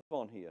to live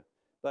on here,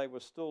 they were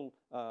still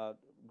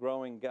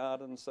growing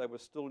gardens, they were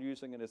still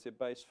using it as their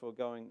base for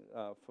going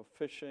for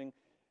fishing.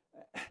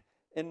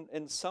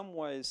 In some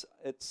ways,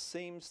 it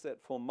seems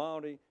that for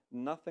Māori,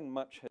 nothing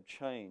much had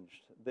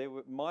changed. There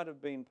might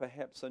have been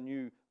perhaps a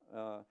new,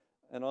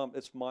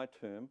 it's my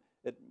term,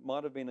 it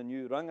might have been a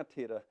new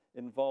rangatira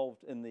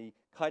involved in the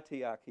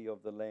kaitiaki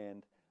of the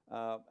land.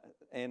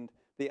 And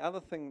the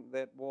other thing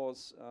that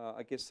was,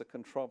 I guess, the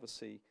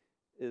controversy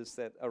is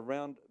that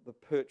around the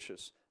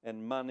purchase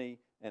and money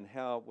and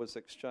how it was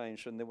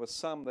exchanged, and there were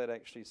some that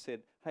actually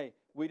said, "Hey,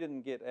 we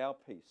didn't get our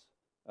piece.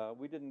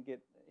 We didn't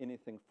get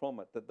anything from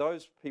it. That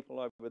those people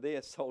over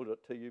there sold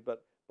it to you,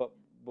 but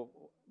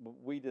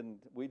we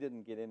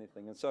didn't get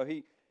anything." And so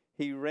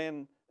he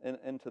ran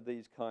into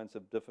these kinds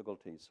of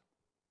difficulties.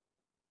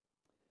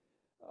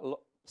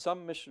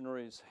 Some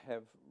missionaries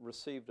have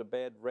received a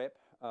bad rap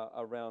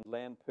around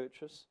land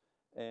purchase,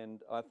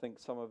 and I think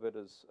some of it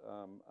is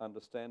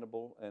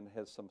understandable and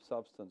has some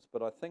substance.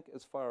 But I think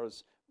as far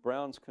as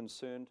Brown's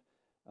concerned,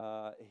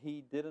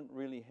 he didn't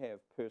really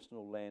have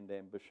personal land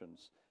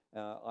ambitions.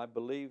 I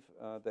believe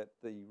that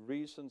the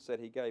reasons that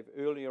he gave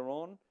earlier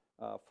on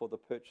for the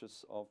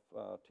purchase of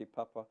Te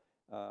Papa,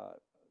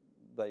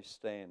 they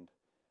stand.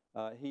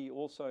 He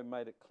also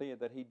made it clear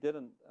that he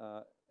didn't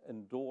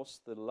endorse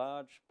the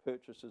large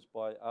purchases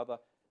by other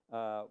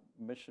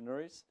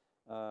missionaries,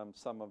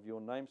 some of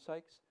your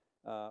namesakes,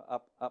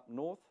 up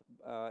north.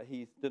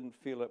 He didn't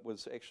feel it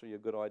was actually a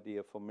good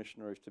idea for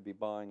missionaries to be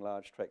buying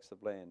large tracts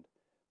of land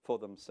for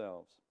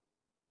themselves.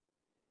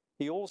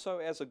 He also,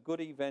 as a good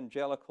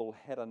evangelical,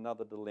 had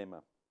another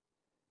dilemma.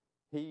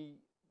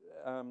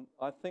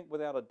 I think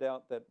without a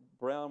doubt that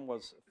Brown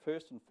was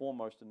first and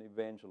foremost an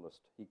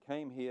evangelist. He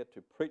came here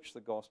to preach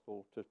the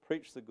gospel, to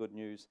preach the good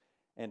news,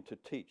 and to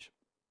teach.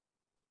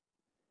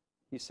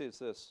 He says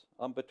this,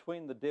 "I'm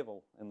between the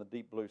devil and the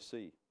deep blue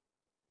sea.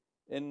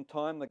 In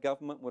time, the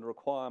government would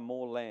require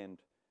more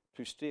land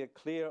to steer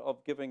clear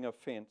of giving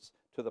offence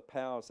to the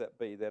powers that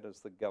be, that is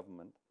the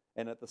government,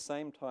 and at the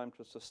same time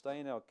to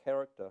sustain our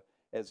character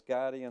as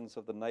guardians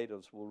of the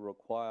natives will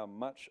require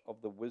much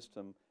of the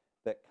wisdom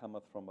that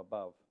cometh from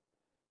above.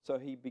 So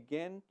he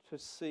began to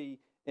see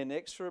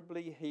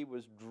inexorably he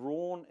was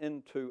drawn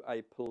into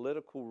a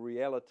political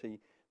reality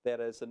that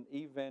as an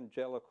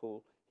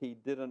evangelical he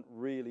didn't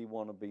really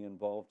want to be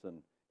involved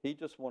in. He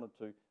just wanted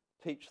to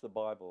teach the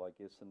Bible,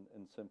 I guess,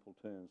 in simple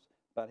terms.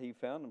 But he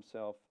found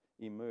himself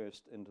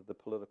immersed into the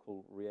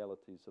political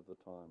realities of the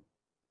time.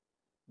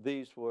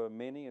 These were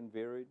many and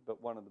varied,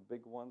 but one of the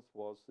big ones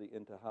was the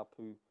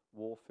Interhapu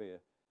warfare.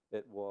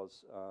 It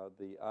was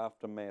the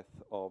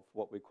aftermath of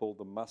what we call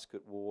the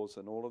musket wars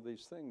and all of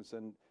these things.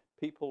 And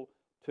people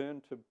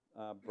turned to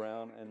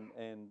Brown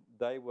and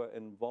they were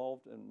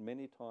involved in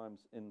many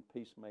times in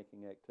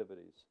peacemaking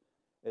activities.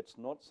 It's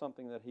not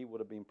something that he would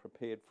have been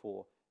prepared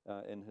for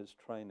in his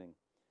training.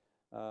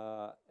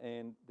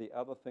 And the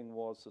other thing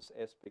was this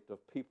aspect of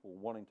people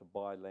wanting to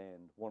buy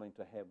land, wanting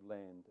to have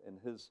land, and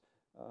his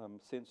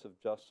sense of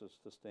justice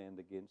to stand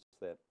against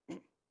that.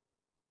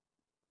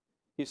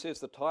 He says,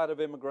 the tide of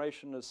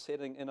immigration is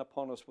setting in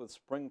upon us with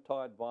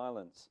springtide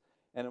violence,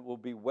 and it will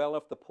be well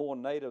if the poor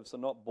natives are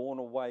not borne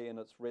away in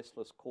its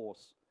restless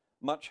course.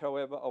 Much,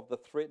 however, of the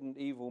threatened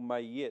evil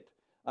may yet,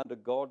 under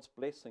God's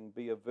blessing,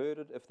 be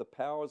averted if the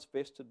powers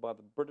vested by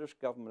the British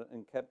government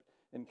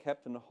in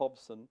Captain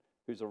Hobson,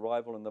 whose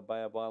arrival in the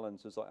Bay of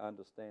Islands, as I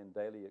understand,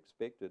 daily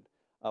expected,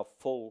 are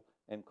full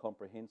and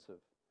comprehensive.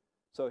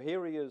 So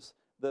here he is,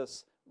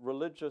 this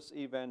religious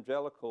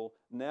evangelical,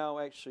 now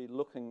actually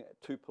looking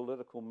to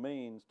political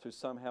means to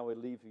somehow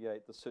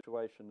alleviate the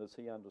situation as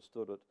he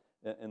understood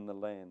it in the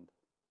land.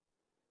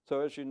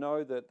 So as you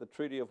know, that the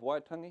Treaty of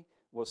Waitangi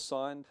was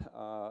signed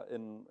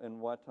in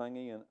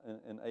Waitangi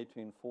in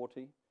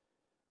 1840.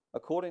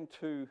 According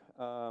to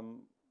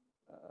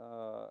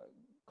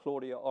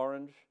Claudia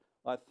Orange,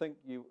 I think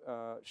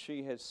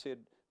she has said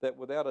that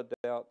without a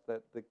doubt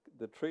that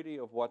the Treaty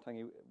of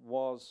Waitangi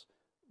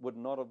would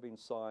not have been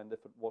signed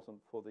if it wasn't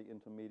for the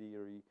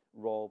intermediary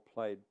role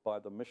played by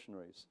the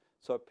missionaries.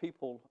 So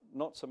people,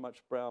 not so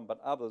much Brown,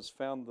 but others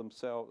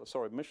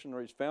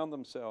missionaries found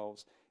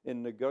themselves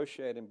in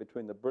negotiating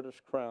between the British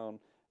Crown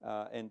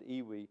and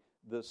iwi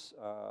this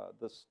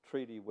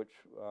treaty, which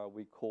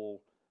we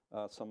call,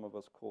 some of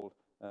us call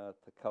the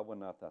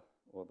Kawanata,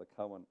 or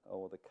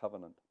the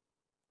covenant.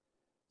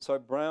 So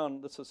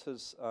Brown, this is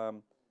his,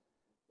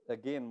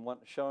 again,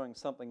 showing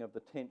something of the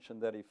tension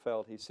that he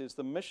felt. He says,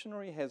 the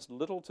missionary has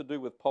little to do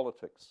with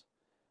politics,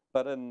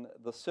 but in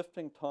the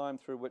sifting time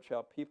through which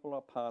our people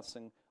are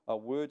passing, a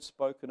word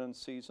spoken in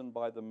season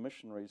by the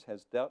missionaries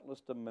has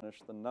doubtless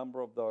diminished the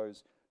number of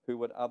those who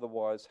would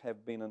otherwise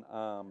have been in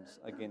arms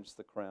against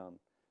the Crown.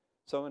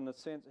 So in a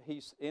sense,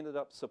 he's ended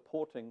up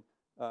supporting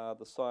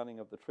the signing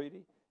of the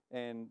treaty,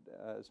 and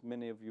as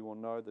many of you will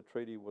know, the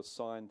treaty was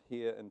signed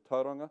here in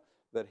Tauranga,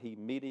 that he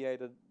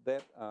mediated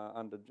that,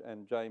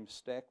 and James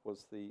Stack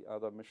was the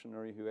other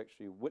missionary who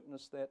actually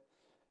witnessed that.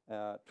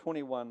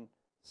 21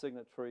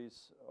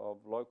 signatories of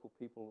local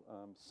people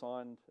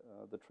signed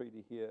the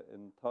treaty here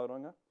in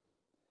Tauranga.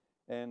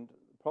 And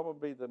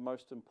probably the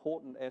most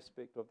important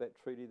aspect of that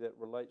treaty that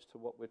relates to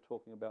what we're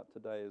talking about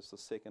today is the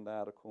second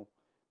article,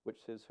 which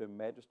says Her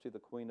Majesty the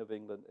Queen of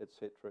England,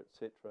 etc.,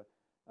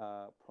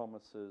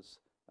 promises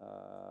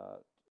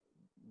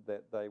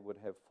that they would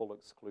have full,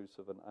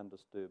 exclusive and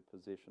undisturbed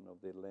possession of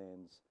their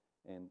lands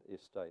and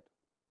estate.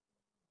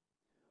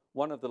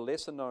 One of the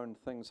lesser known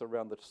things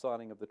around the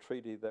signing of the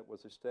treaty that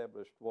was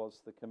established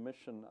was the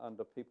commission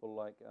under people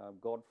like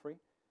Godfrey.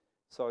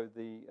 So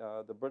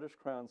the British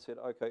Crown said,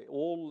 okay,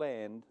 all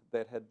land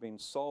that had been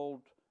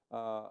sold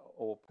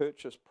or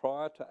purchased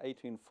prior to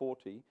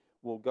 1840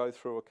 will go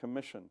through a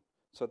commission.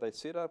 So they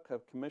set up a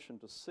commission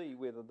to see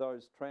whether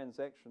those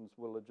transactions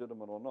were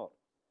legitimate or not.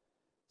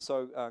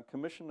 So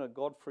Commissioner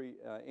Godfrey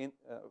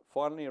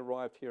finally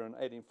arrived here in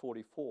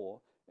 1844,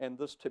 and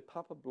this Te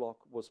Papa block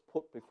was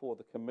put before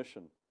the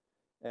commission.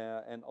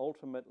 And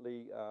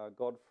ultimately,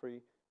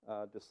 Godfrey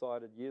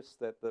decided, yes,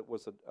 that there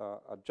was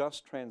a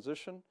just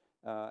transition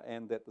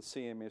and that the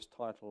CMS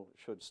title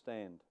should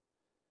stand.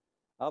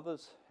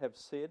 Others have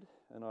said,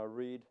 and I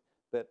read,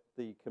 that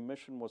the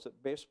commission was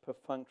at best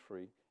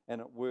perfunctory and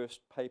at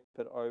worst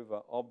papered over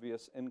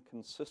obvious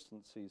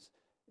inconsistencies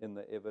in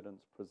the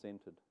evidence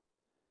presented.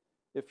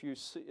 If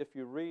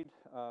you read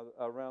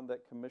around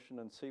that commission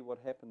and see what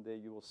happened there,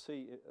 you will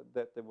see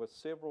that there were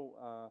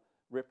several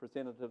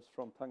representatives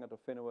from Tangata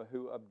Whenua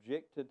who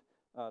objected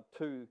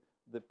to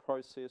the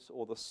process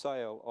or the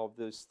sale of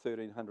these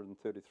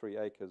 1,333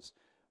 acres.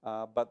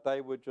 But they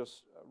were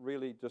just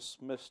really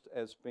dismissed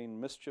as being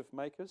mischief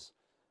makers.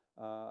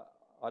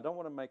 I don't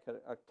want to make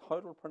a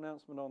total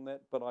pronouncement on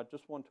that, but I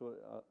just want to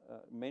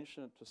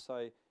mention it to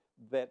say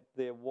that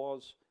there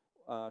was,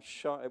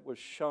 it was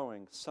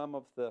showing some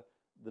of the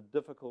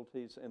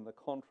difficulties and the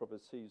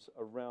controversies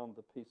around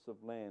the piece of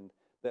land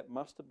that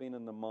must have been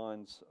in the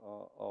minds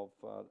of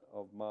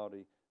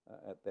Māori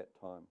at that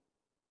time.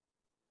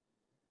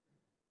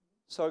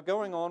 So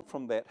going on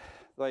from that,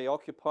 they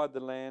occupied the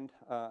land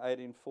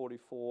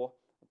 1844,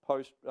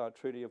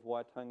 post-Treaty of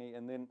Waitangi,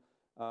 and then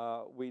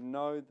we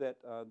know that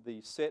the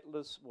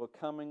settlers were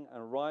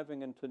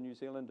arriving into New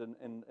Zealand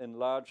in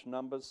large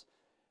numbers.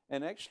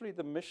 And actually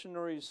the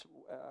missionaries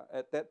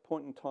at that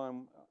point in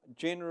time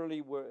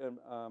generally were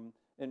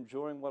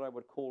enjoying what I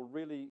would call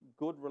really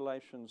good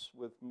relations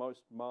with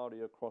most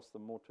Māori across the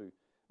motu.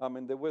 I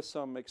mean, there were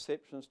some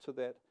exceptions to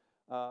that.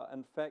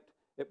 In fact,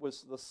 it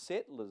was the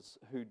settlers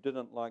who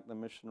didn't like the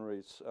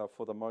missionaries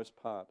for the most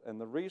part.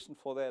 And the reason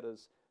for that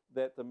is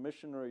that the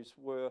missionaries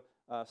were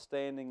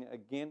standing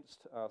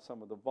against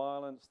some of the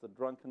violence, the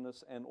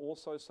drunkenness, and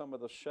also some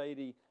of the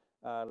shady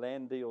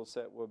land deals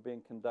that were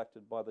being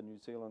conducted by the New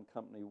Zealand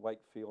company,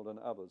 Wakefield and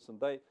others. And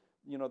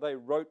they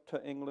wrote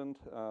to England,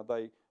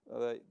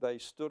 they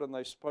stood and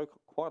they spoke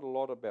quite a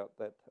lot about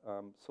that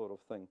sort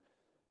of thing.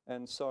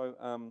 And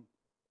so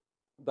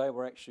they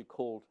were actually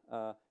called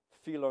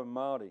Whilo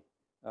Māori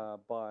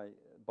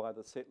by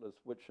the settlers,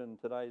 which in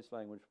today's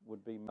language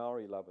would be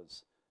Maori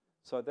lovers.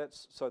 So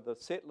the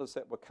settlers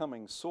that were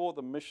coming saw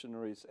the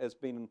missionaries as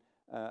being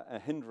a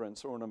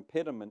hindrance or an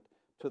impediment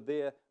to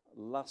their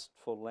lust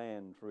for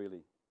land,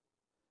 really.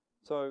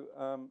 So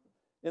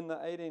in the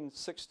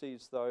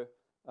 1860s, though,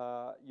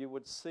 you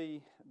would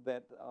see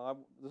that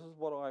this is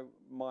what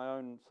my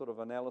own sort of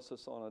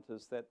analysis on it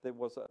is that there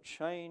was a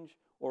change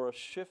or a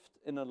shift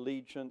in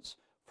allegiance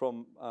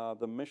from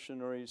the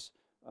missionaries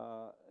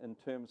in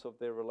terms of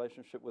their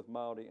relationship with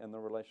Māori and the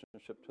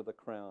relationship to the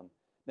Crown.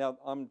 Now,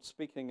 I'm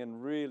speaking in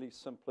really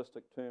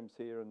simplistic terms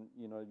here, and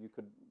you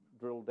could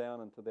drill down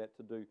into that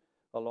to do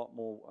a lot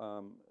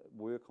more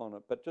work on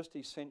it. But just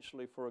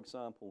essentially, for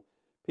example,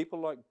 people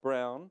like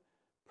Brown,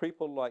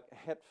 people like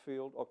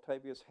Hatfield,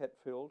 Octavius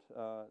Hatfield,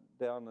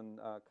 down in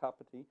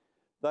Kapiti,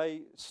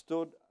 they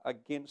stood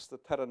against the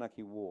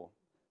Taranaki War.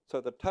 So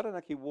the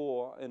Taranaki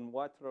War in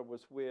Waitara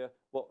was where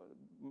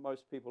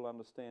most people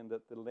understand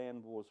that the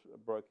land wars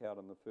broke out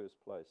in the first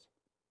place.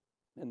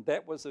 And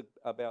that was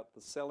about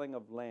the selling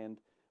of land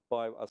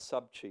by a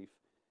sub-chief.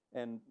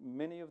 And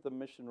many of the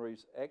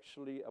missionaries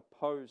actually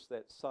opposed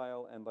that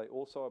sale, and they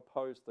also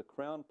opposed the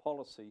Crown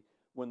policy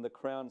when the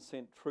Crown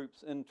sent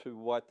troops into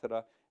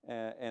Waitara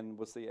and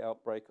was the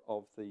outbreak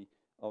of the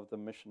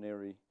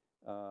missionary,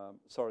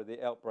 the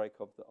outbreak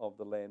of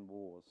the land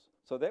wars.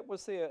 So that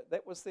was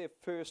their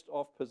first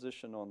off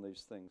position on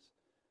these things.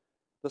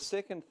 The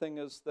second thing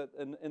is that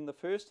in the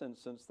first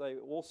instance, they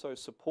also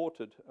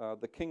supported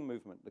the King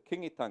movement, the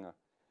Kingitanga.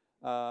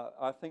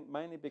 I think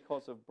mainly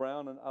because of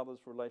Brown and others'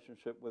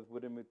 relationship with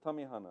Wiremu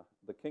Tamihana,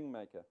 the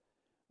kingmaker.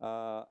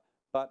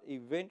 But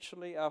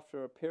eventually,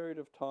 after a period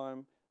of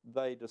time,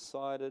 they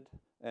decided,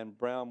 and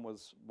Brown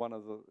was one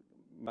of the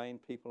main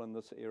people in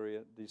this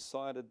area,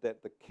 decided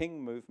that the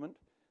King movement,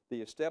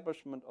 the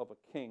establishment of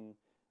a king,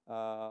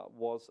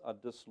 was a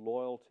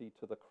disloyalty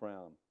to the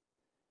Crown.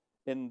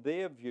 In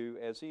their view,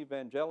 as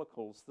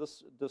evangelicals,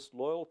 this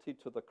disloyalty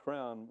to the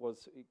Crown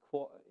was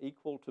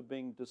equal to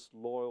being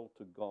disloyal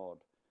to God.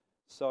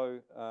 So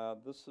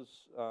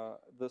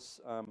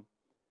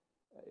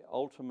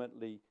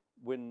ultimately,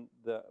 when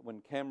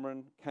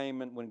Cameron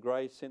came in, when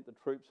Grey sent the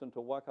troops into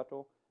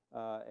Waikato,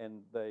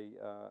 and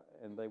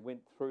they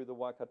went through the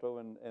Waikato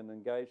and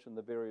engaged in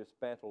the various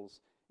battles,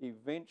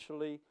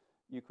 eventually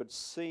you could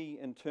see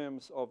in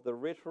terms of the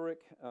rhetoric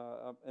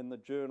in the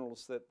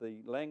journals that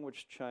the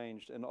language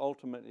changed and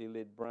ultimately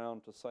led Brown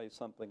to say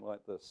something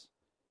like this.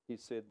 He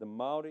said, "The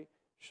Māori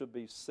should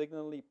be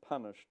signally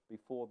punished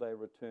before they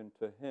return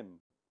to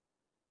him,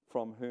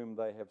 from whom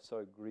they have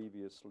so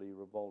grievously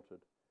revolted."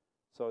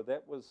 So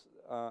that was,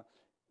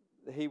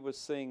 he was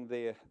seeing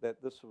there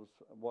that this was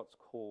what's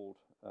called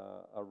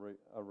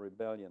a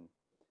rebellion.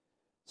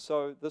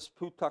 So this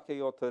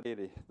pūtake o te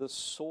rere, this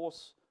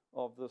source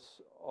of this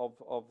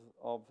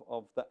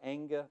of the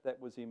anger that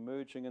was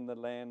emerging in the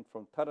land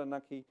from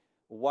Taranaki,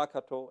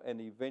 Waikato, and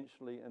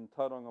eventually in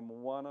Tauranga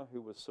Moana,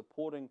 who was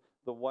supporting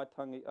the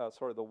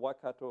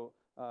Waikato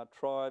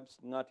tribes.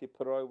 Ngāti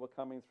Porou were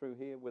coming through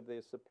here with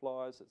their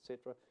supplies,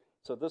 etc.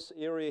 So this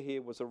area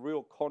here was a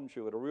real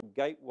conduit, a real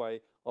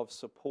gateway of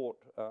support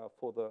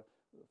for the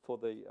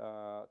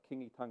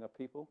Kingitanga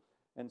people.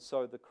 And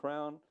so the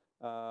Crown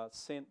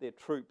sent their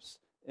troops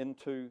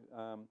into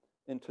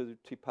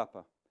Te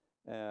Papa,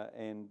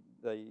 and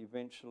they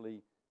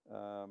eventually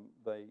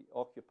they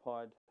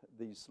occupied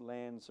these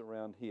lands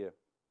around here.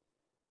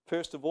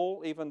 First of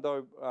all, even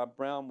though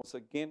Brown was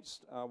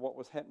against what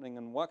was happening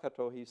in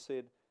Waikato, he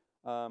said,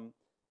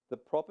 the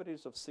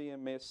properties of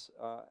CMS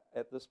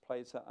at this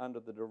place are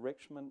under the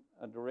direction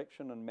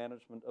and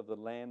management of the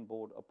land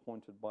board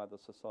appointed by the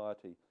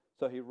society.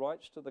 So he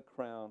writes to the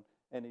Crown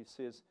and he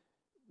says,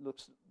 "Look,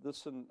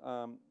 listen,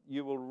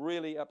 you will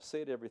really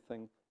upset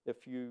everything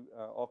if you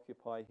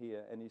occupy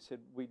here." And he said,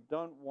 "We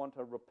don't want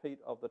a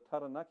repeat of the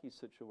Taranaki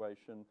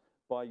situation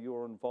by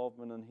your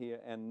involvement in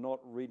here and not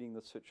reading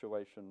the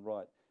situation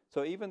right."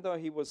 So even though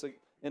he was,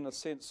 in a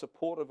sense,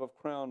 supportive of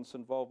Crown's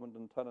involvement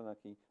in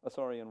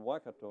in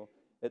Waikato,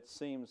 it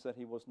seems that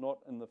he was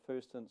not in the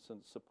first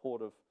instance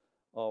supportive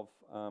of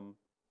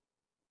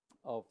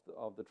of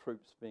the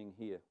troops being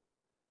here.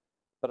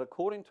 But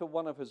according to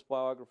one of his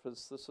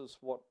biographers, this is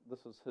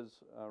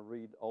his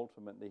read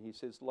ultimately. He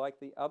says, like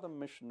the other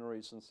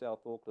missionaries in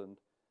South Auckland,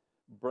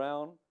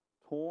 Brown,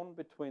 torn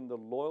between the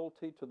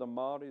loyalty to the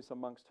Māoris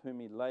amongst whom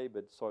he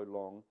laboured so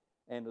long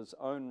and his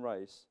own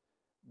race,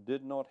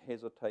 did not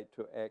hesitate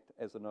to act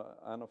as an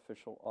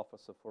unofficial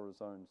officer for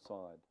his own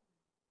side.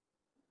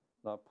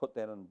 Now, I put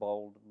that in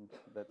bold, and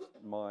that's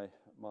my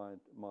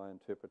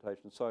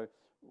interpretation. So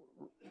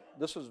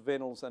this is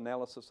Venel's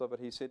analysis of it.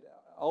 He said,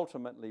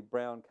 ultimately,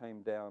 Brown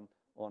came down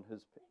on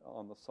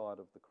the side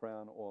of the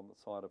Crown or on the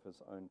side of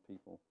his own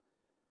people,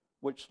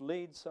 which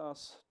leads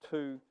us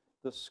to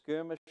the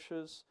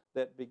skirmishes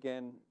that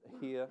began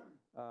here,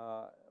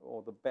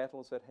 or the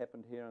battles that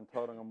happened here in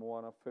Tauranga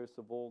Moana. First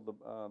of all,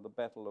 the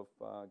Battle of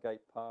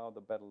Gate Pā,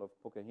 the Battle of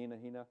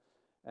Pukehinahina,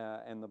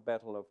 and the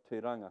Battle of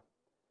Tauranga.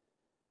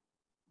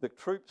 The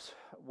troops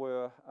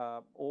were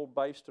all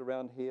based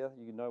around here.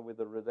 You know where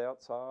the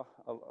redoubts are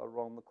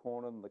around the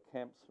corner, and the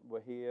camps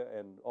were here,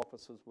 and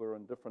officers were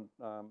in different,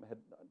 had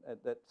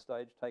at that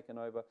stage taken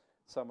over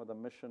some of the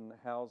mission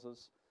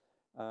houses.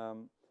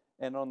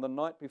 And on the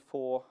night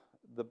before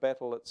the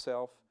battle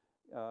itself,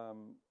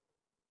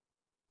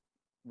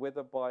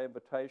 whether by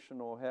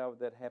invitation or how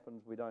that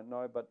happens, we don't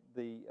know, but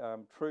the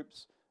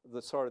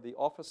the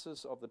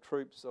officers of the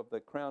troops, of the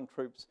Crown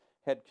troops,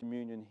 had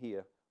communion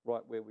here,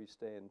 right where we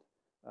stand.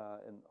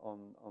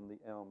 On the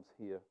Elms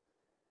here.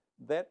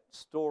 That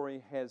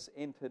story has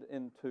entered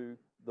into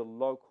the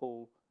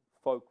local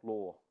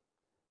folklore.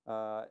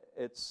 There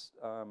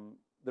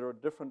are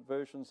different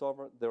versions of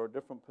it, there are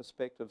different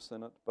perspectives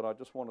in it, but I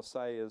just want to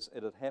say is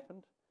it had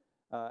happened,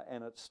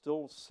 and it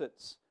still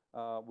sits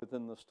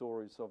within the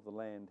stories of the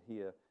land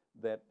here,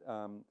 that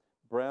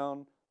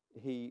Brown,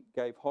 he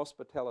gave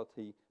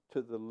hospitality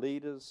to the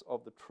leaders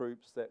of the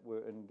troops that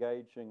were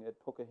engaging at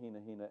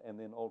Pukehinahina and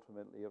then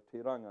ultimately of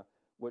Tauranga,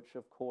 which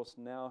of course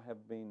now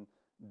have been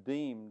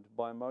deemed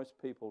by most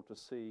people to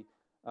see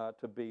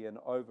to be an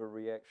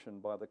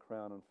overreaction by the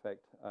Crown, in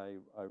fact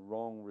a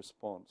wrong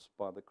response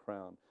by the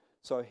Crown.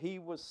 So he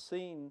was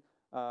seen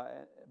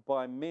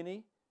by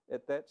many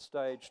at that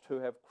stage to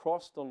have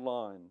crossed the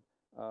line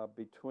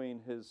between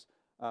his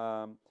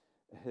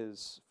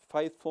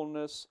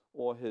faithfulness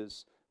or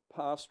his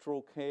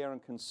pastoral care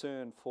and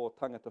concern for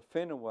tangata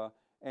whenua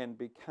and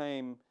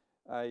became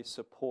a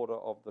supporter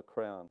of the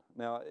Crown.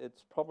 Now,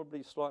 it's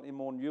probably slightly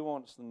more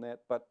nuanced than that,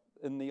 but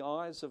in the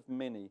eyes of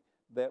many,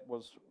 that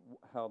was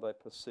how they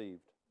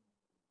perceived.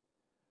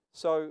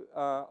 So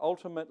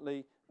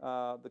ultimately,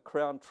 the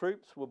Crown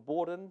troops were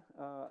brought in.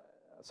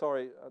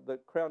 The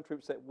Crown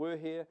troops that were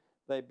here,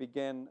 they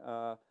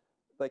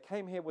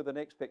came here with an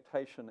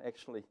expectation,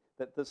 actually,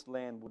 that this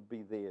land would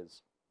be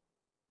theirs.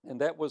 And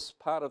that was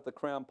part of the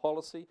Crown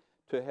policy,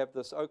 to have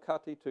this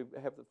okati, to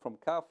have it from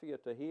Kawhia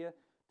to here,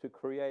 to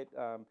create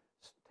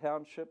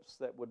townships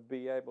that would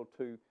be able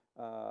to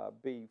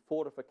be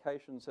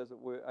fortifications, as it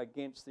were,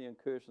 against the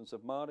incursions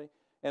of Māori.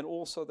 And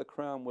also the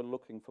Crown were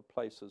looking for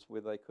places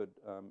where they could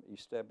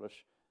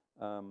establish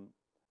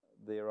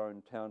their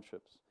own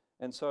townships.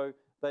 And so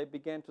they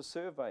began to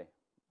survey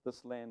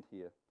this land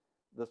here,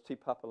 this Te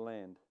Papa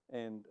land.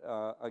 And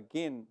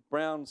again,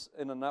 Brown's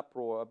in an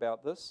uproar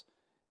about this.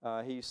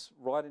 He's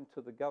writing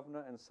to the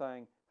governor and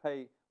saying,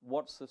 hey,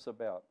 what's this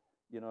about?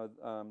 You know,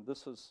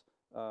 this is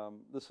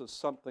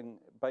something,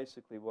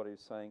 basically what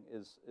he's saying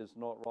is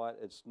not right.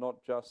 It's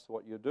not just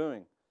what you're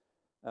doing.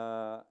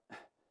 At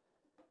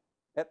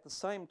the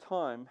same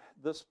time,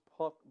 this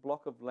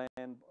block of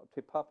land,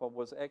 Te Papa,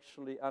 was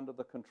actually under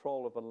the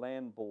control of a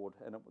land board.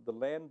 And the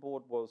land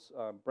board was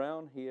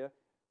Brown here,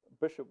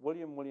 Bishop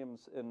William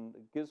Williams in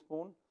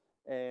Gisborne,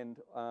 and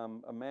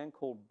a man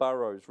called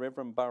Burrows,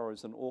 Reverend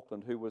Burrows in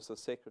Auckland, who was the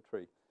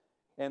secretary.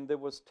 And there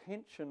was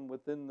tension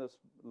within this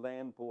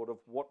land board of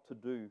what to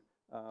do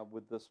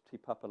with this Te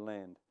Papa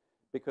land.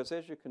 Because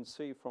as you can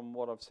see from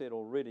what I've said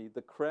already,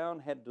 the Crown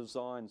had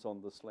designs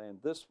on this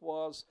land. This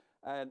was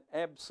an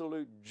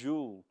absolute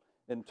jewel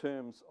in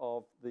terms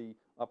of a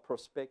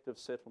prospective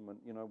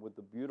settlement, you know, with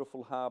the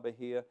beautiful harbour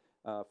here,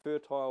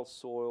 fertile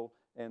soil,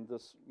 and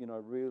this, you know,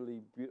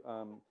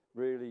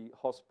 really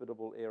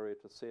hospitable area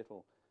to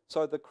settle.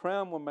 So the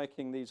Crown were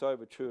making these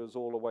overtures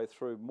all the way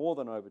through, more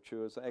than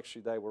overtures,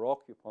 actually they were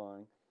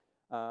occupying.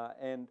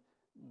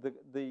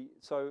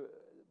 So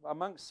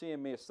amongst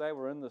CMS, they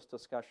were in this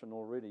discussion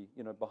already,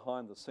 you know,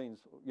 behind the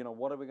scenes, you know,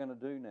 what are we going to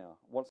do now?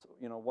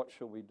 What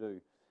shall we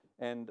do?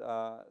 And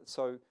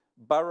so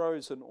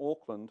Burrows in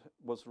Auckland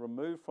was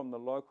removed from the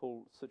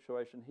local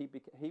situation.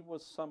 He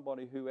was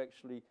somebody who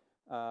actually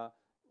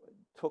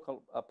took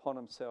upon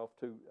himself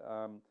to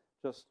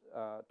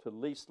to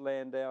lease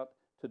land out,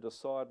 to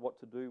decide what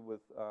to do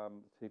with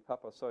Te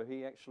Papa. So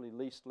he actually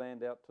leased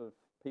land out to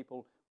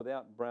people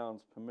without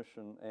Brown's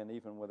permission and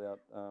even without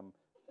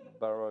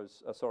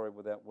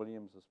without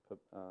Williams's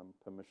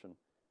permission.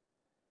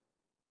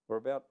 We're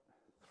about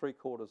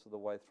 3/4 of the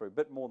way through, a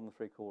bit more than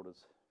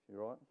 3/4.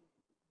 You right?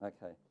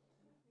 Okay.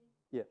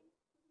 Yeah.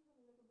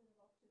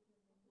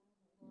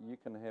 You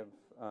can have.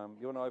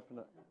 You want to open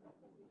it?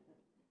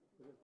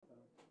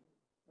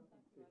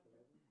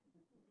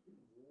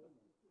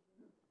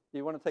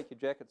 You want to take your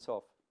jackets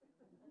off?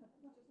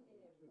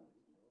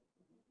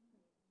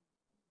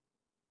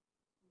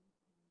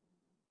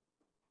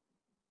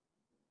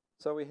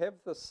 So we have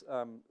this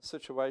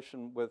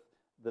situation with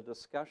the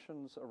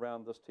discussions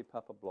around this Te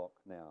Papa block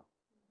now.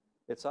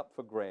 It's up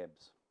for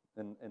grabs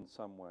in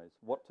some ways,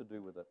 what to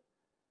do with it.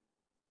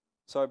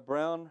 So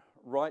Brown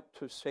writes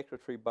to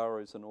Secretary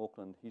Burrows in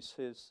Auckland. He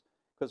says,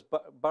 because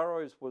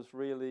Burrows was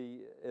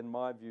really, in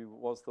my view,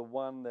 was the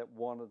one that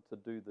wanted to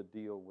do the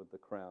deal with the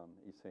Crown,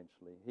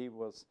 essentially. He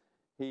was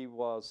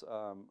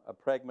a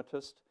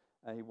pragmatist,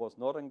 and he was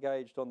not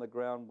engaged on the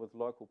ground with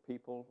local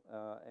people,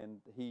 and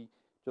he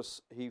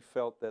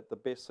felt that the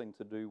best thing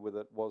to do with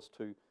it was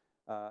to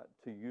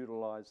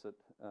utilise it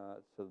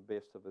to the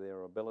best of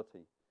their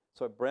ability.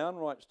 So Brown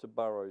writes to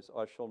Burrows,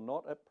 I shall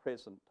not at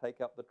present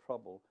take up the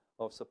trouble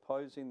of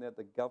supposing that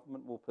the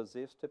government will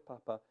possess Te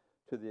Papa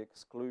to the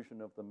exclusion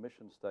of the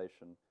mission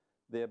station.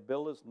 Their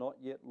bill is not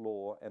yet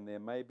law, and there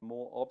may be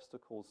more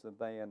obstacles than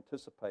they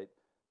anticipate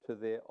to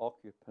their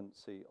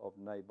occupancy of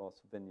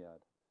Naboth's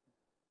vineyard.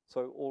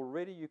 So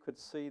already you could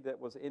see that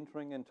was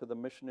entering into the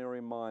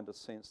missionary mind a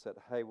sense that,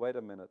 hey, wait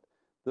a minute,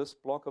 this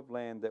block of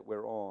land that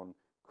we're on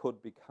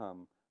could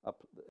become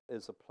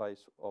is a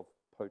place of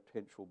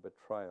potential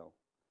betrayal.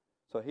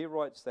 So he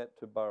writes that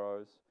to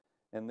Burrows,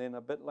 and then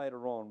a bit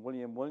later on,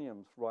 William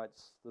Williams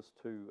writes this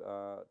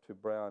to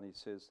Brown. He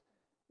says,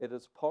 it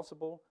is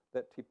possible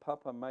that Te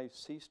Papa may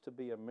cease to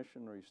be a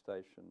missionary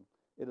station.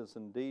 It is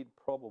indeed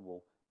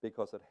probable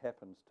because it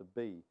happens to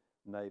be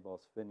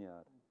Naboth's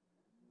vineyard.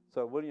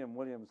 So William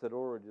Williams had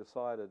already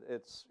decided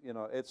it's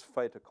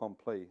fait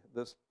accompli.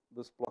 This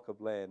block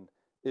of land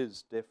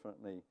is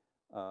definitely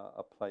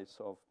a place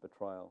of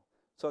betrayal.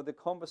 So the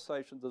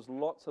conversation, there's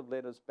lots of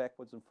letters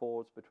backwards and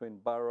forwards between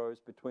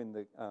Burrows, between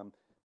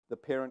the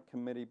parent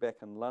committee back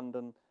in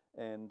London,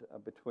 and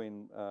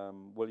between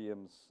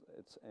Williams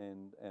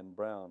and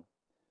Brown.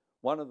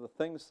 One of the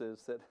things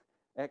is that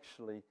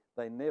actually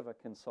they never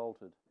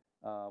consulted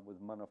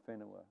with mana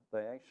whenua.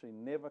 They actually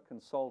never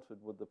consulted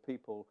with the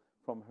people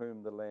from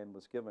whom the land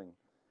was giving.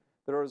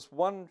 There is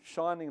one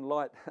shining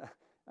light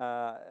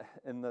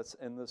in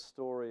this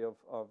story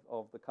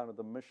of the kind of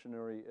the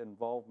missionary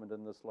involvement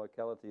in this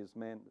locality. His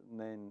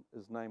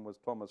name was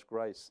Thomas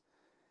Grace.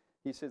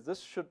 He says,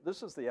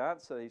 this is the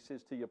answer, he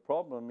says, to your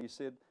problem. He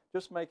said,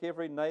 just make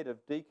every native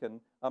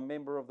deacon a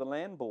member of the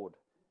land board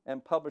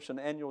and publish an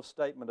annual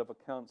statement of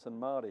accounts in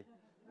Māori.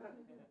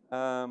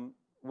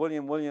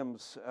 William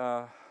Williams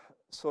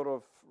sort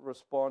of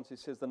responds, he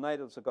says, the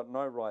natives have got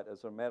no right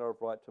as a matter of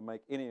right to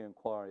make any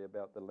inquiry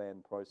about the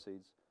land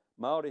proceeds.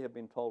 Māori have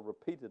been told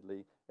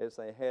repeatedly, as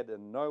they had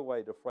in no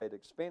way defrayed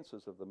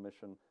expenses of the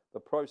mission, the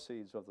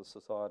proceeds of the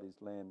society's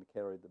land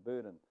carried the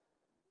burden.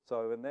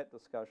 So in that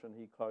discussion,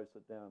 he closed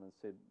it down and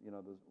said,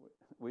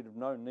 we'd have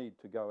no need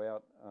to go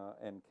out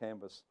and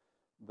canvass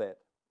that.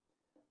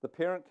 The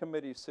parent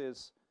committee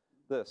says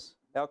this,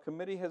 our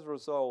committee has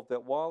resolved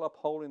that while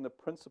upholding the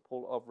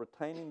principle of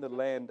retaining the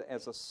land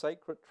as a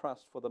sacred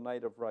trust for the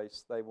native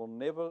race, they will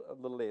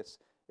nevertheless,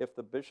 if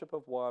the Bishop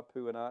of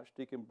Waipu and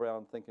Archdeacon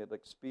Brown think it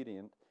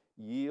expedient,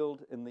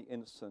 yield in the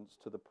instance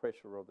to the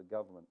pressure of the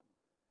government.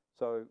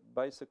 So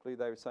basically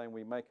they were saying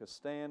we make a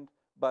stand,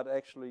 but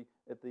actually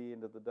at the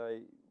end of the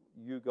day,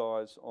 you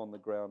guys on the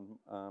ground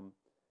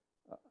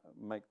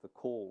make the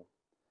call.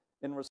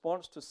 In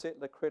response to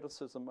settler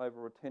criticism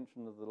over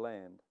retention of the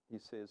land, he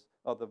says,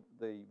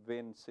 the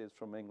Venn says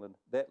from England,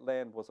 that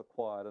land was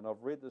acquired, and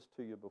I've read this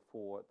to you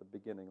before at the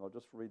beginning. I'll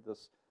just read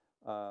this,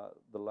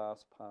 the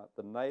last part.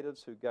 The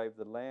natives who gave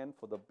the land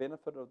for the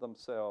benefit of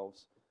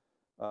themselves,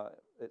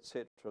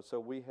 etc. So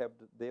we have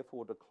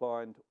therefore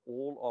declined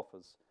all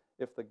offers.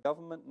 If the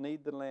government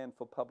need the land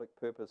for public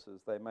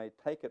purposes, they may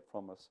take it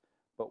from us,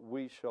 but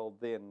we shall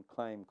then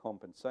claim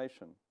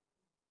compensation.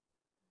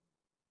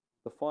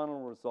 The final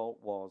result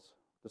was,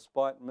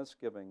 despite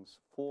misgivings,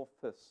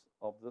 4/5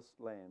 of this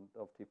land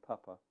of Te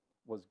Papa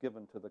was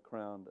given to the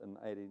Crown in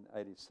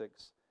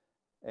 1886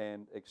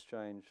 and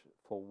exchanged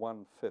for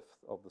 1/5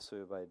 of the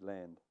surveyed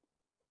land.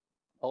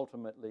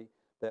 Ultimately,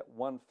 that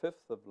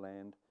 1/5 of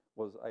land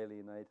was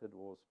alienated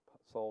or was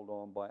sold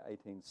on by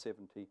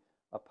 1870,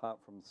 apart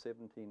from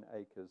 17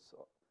 acres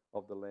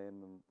of the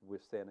land, and we're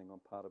standing on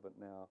part of it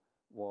now,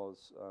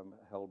 was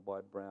held by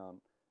Brown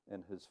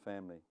and his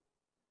family.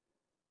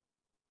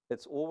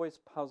 It's always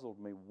puzzled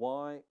me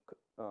why,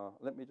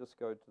 let me just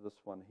go to this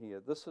one here.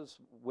 This is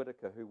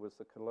Whitaker, who was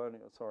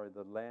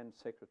the land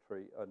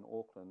secretary in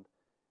Auckland.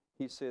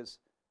 He says,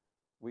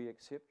 we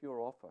accept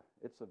your offer.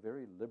 It's a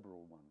very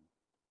liberal one.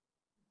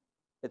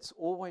 It's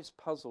always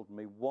puzzled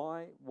me,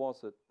 why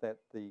was it that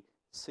the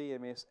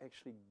CMS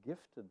actually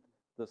gifted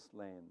this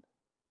land?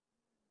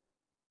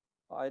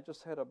 I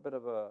just had a bit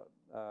of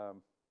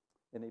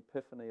an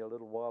epiphany a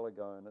little while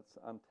ago, and it's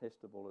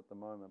untestable at the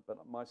moment,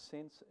 but my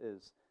sense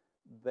is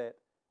that,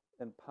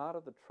 and part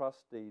of the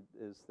trust deed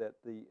is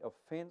that the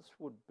offence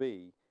would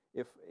be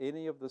if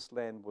any of this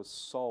land was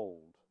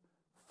sold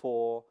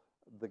for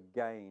the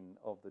gain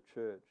of the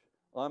church.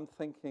 I'm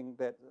thinking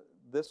that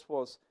this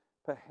was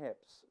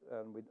perhaps,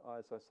 and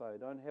as I say, I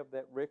don't have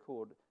that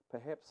record,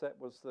 perhaps that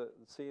was the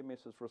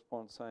CMS's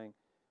response saying,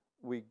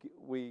 we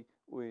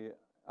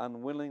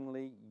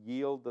unwillingly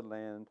yield the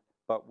land,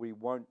 but we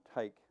won't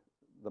take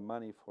the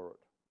money for it.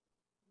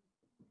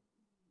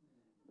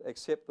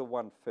 Except the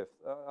 1/5.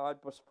 I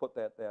just put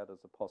that out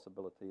as a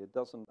possibility. It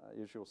doesn't,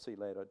 as you'll see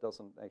later, it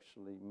doesn't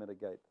actually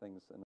mitigate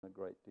things in a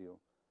great deal.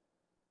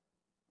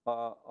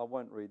 I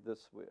won't read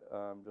this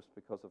just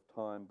because of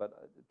time,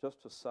 but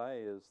just to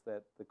say is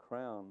that the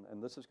Crown,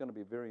 and this is going to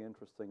be very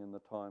interesting in the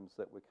times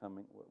that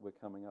we're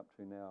coming up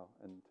to now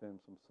in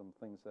terms of some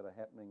things that are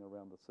happening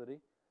around the city.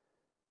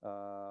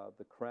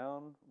 The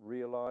Crown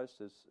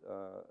realised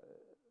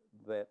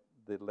that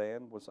the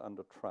land was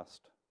under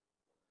trust,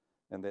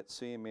 and that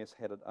CMS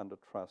had it under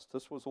trust.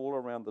 This was all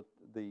around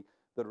the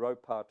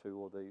raupatu,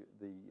 or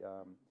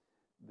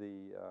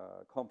the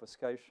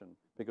confiscation,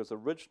 because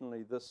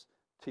originally this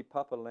Te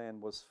Papa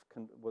land was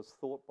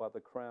thought by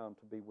the Crown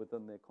to be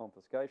within their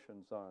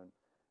confiscation zone.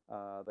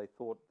 They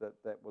thought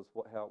that was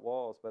how it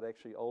was, but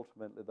actually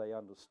ultimately they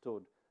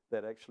understood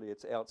that actually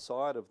it's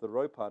outside of the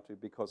raupatu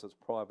because it's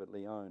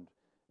privately owned,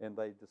 and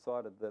they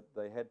decided that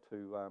they had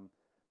to.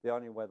 The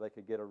only way they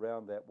could get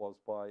around that was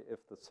by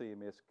if the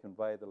CMS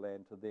convey the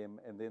land to them,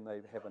 and then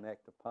they'd have an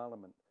Act of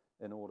Parliament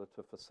in order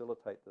to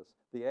facilitate this.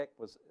 The Act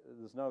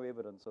there's no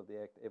evidence of the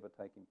Act ever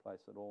taking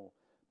place at all.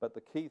 But the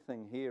key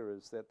thing here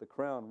is that the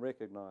Crown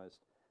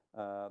recognised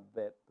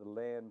that the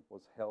land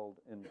was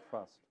held in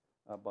trust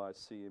by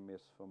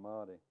CMS for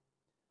Māori.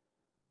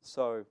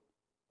 So,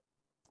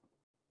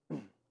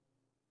 the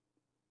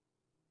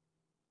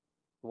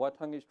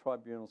Waitangi's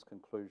Tribunal's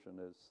conclusion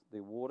is the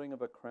awarding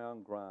of a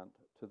Crown grant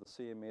to the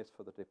CMS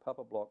for the Te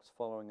Papa blocks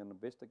following an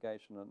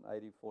investigation in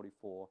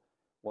 1844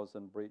 was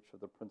in breach of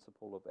the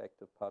principle of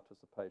active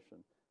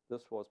participation.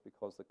 This was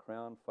because the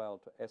Crown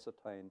failed to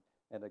ascertain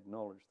and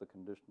acknowledge the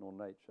conditional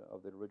nature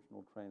of the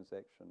original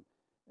transaction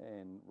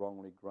and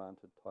wrongly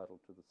granted title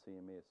to the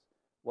CMS.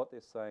 What they're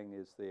saying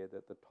is there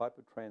that the type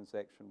of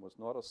transaction was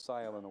not a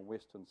sale in a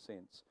Western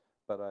sense,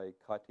 but a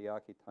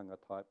kaitiakitanga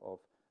type of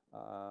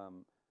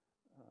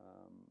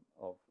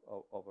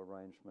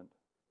arrangement.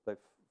 They've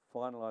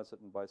finalised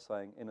it by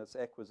saying, in its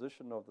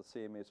acquisition of the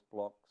CMS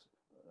blocks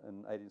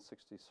in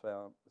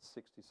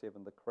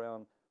 1867, the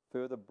Crown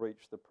further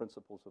breached the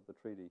principles of the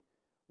treaty.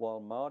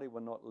 While Māori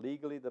were not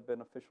legally the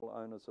beneficial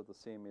owners of the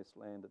CMS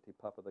land at Te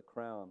Papa, the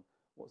Crown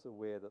was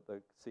aware that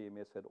the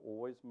CMS had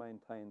always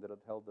maintained that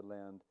it held the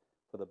land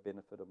for the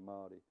benefit of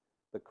Māori.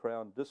 The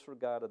Crown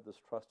disregarded this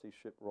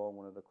trusteeship role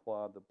when it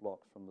acquired the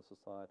blocks from the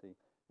society,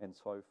 and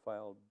so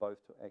failed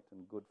both to act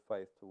in good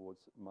faith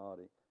towards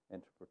Māori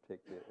and to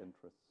protect their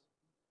interests.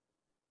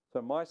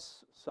 So my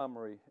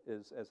summary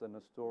is, as an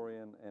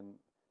historian and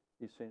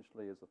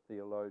essentially as a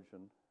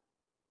theologian,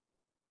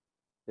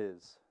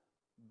 is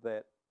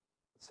that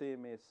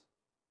CMS,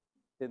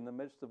 in the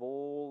midst of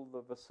all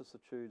the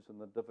vicissitudes and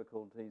the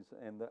difficulties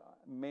and the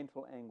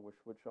mental anguish,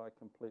 which I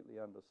completely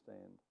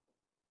understand,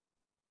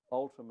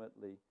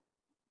 ultimately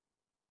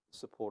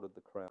supported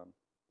the Crown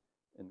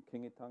in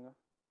Kingitanga,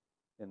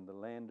 in the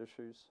land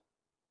issues,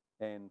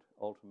 and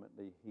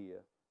ultimately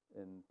here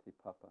in Te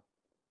Papa.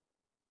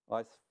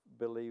 I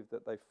believe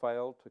that they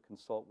failed to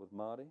consult with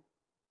Māori.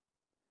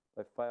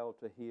 They failed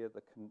to hear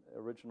the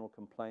original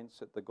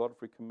complaints at the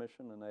Godfrey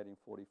Commission in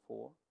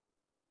 1844.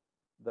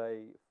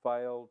 They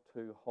failed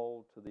to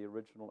hold to the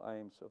original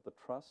aims of the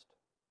trust.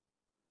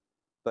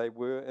 They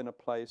were in a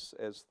place,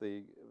 as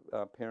the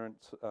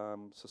parent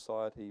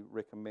society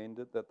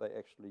recommended, that they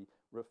actually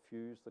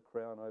refuse the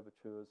Crown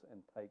overtures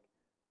and take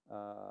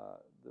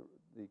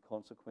the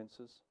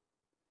consequences.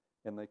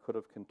 And they could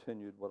have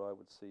continued what I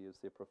would see as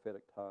their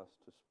prophetic task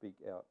to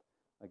speak out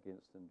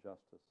against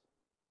injustice.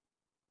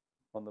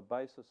 On the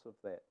basis of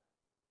that,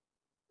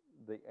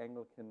 the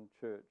Anglican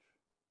Church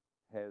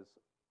has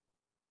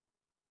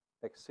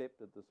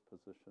accepted this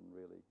position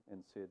really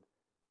and said,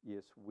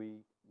 yes,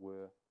 we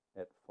were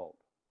at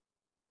fault.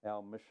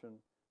 Our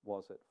mission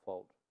was at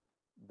fault,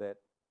 that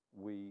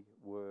we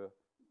were,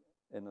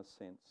 in a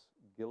sense,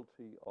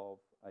 guilty of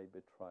a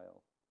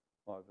betrayal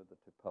over the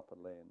Te Papa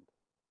land.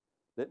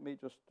 Let me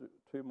just do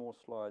 2 more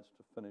slides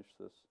to finish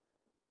this,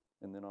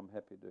 and then I'm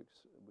happy to,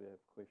 we have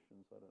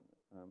questions, I don't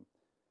know.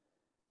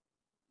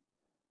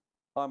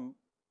 I'm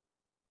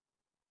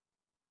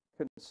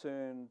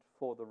concerned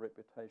for the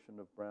reputation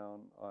of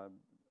Brown.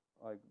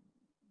 I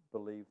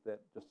believe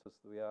that just as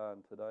we are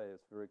in today,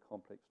 it's very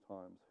complex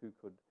times. Who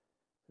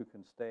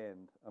can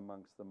stand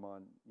amongst the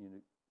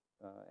minute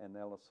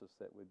analysis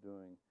that we're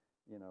doing,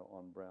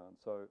 on Brown?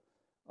 So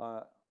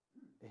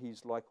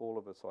he's like all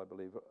of us, I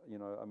believe.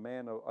 A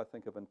man, I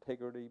think, of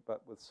integrity,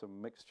 but with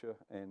some mixture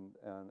and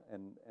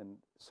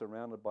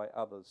surrounded by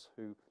others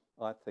who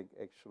I think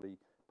actually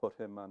put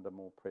him under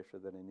more pressure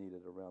than he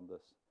needed around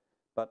this.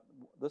 But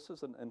this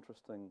is an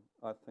interesting,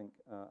 I think,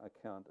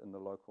 account in the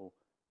local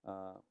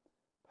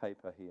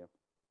paper here.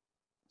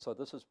 So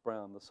this is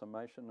Brown, the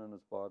summation in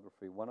his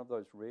biography, one of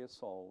those rare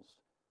souls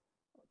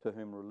to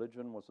whom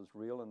religion was as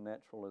real and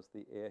natural as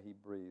the air he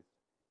breathed.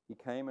 He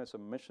came as a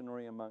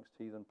missionary amongst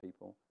heathen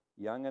people,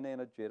 young and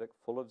energetic,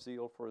 full of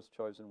zeal for his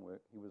chosen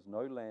work. He was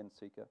no land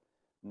seeker.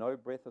 No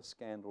breath of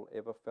scandal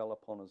ever fell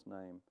upon his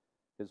name.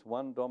 His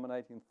one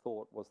dominating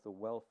thought was the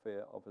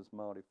welfare of his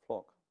Māori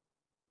flock. ...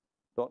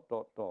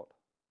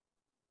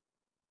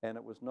 And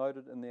it was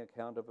noted in the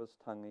account of his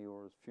tangi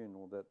or his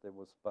funeral that there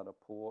was but a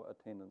poor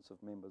attendance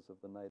of members of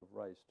the native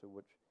race to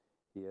which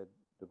he had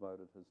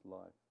devoted his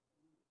life.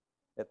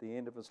 At the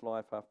end of his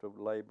life, after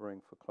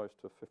labouring for close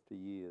to 50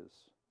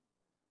 years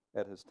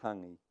at his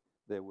tangi,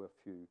 there were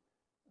few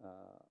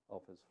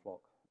of his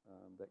flock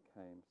that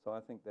came. So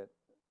I think that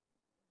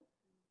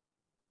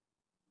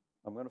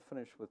I'm going to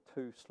finish with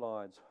two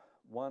slides.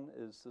 One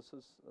is, this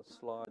is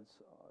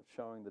slides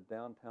showing the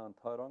downtown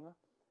Tauranga,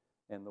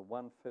 and the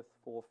 1/5,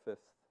 4/5.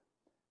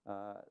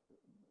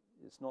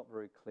 It's not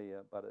very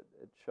clear, but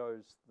it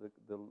shows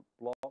the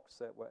blocks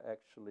that were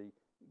actually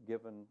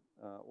given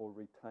or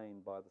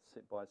retained by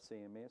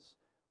CMS.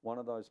 One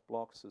of those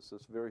blocks is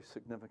this very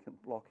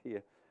significant block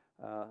here,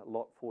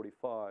 Lot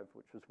 45,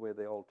 which is where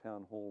the old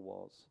town hall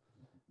was,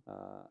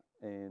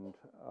 and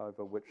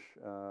over which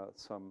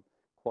some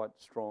quite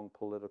strong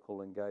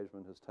political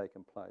engagement has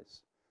taken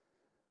place.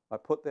 I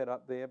put that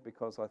up there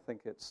because I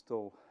think it's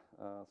still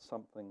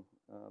something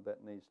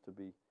that needs to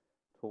be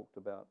talked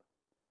about.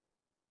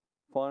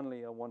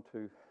 Finally, I want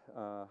to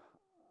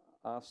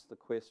ask the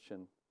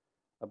question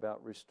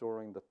about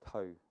restoring the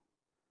tau.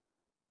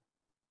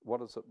 What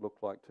does it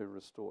look like to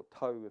restore?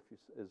 Tau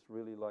is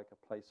really like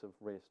a place of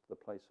rest, the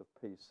place of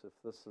peace. If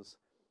this is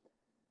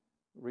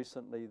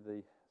recently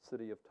the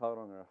city of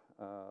Tauranga,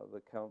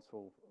 the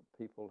council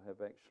people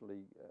have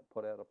actually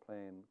put out a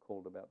plan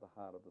called About the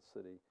Heart of the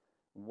City.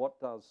 What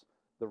does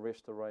the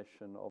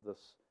restoration of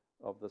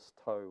this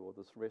tau, or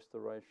this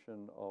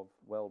restoration of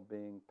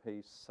well-being,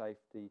 peace,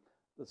 safety,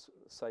 this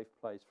safe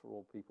place for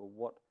all people,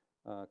 what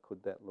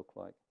could that look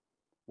like?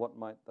 What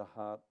might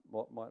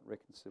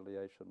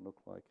reconciliation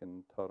look like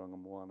in Tauranga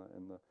Moana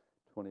in the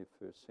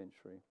 21st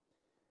century?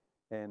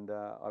 And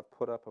I've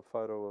put up a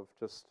photo of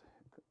just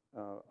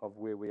of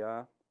where we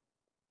are.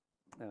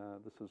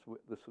 This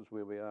is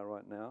where we are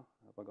right now.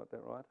 Have I got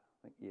that right?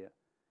 I think, yeah.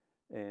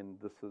 And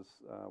this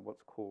is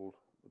what's called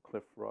the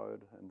Cliff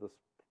Road, and this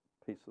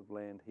piece of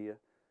land here,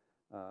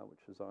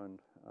 which is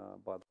owned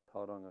by the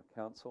Tauranga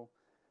Council.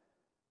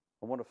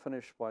 I want to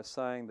finish by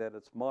saying that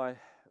it's my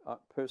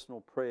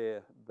personal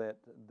prayer that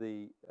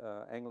the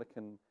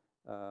Anglican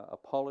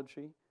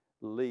apology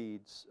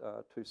leads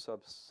to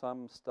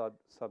some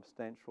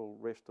substantial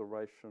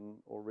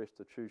restoration or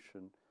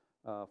restitution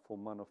for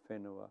mana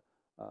whenua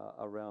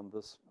around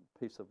this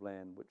piece of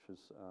land, which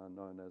is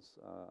known as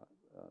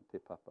Te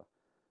Papa.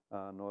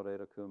 Nō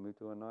reira kua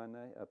mutu anai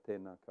nei, a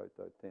tēnā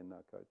koutou,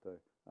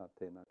 a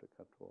tēnā te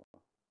katoa.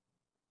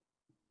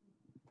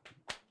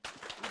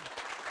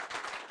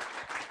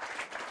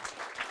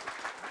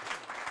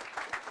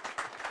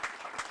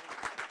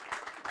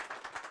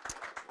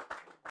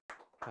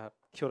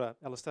 Kia ora,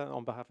 Alistair.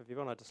 On behalf of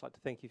everyone, I'd just like to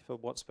thank you for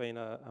what's been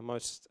a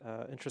most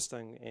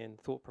interesting and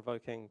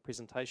thought-provoking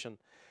presentation.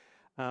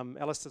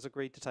 Alistair's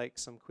agreed to take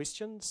some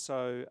questions,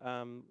 so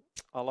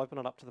I'll open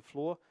it up to the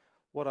floor.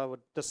 What I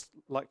would just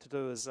like to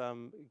do is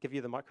give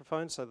you the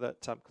microphone so that,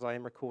 because I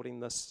am recording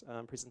this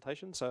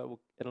presentation, so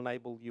it'll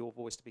enable your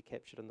voice to be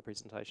captured in the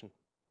presentation.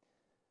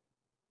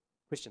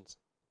 Questions?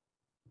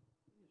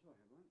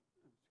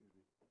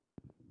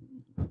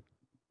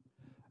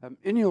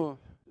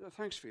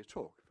 Thanks for your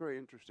talk, very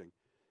interesting.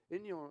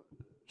 In your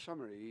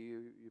summary,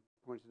 you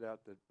pointed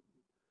out that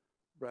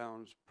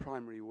Brown's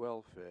primary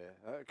welfare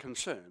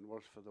concern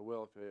was for the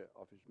welfare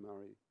of his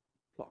Maori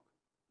flock.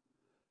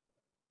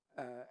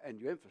 And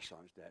you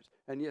emphasised that.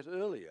 And yet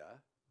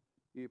earlier,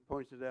 you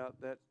pointed out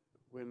that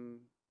when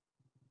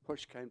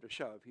push came to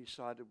shove, he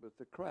sided with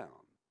the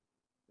Crown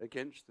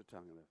against the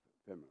tangata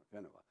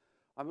whenua.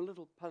 I'm a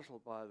little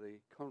puzzled by the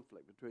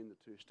conflict between the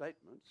two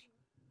statements,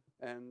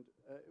 and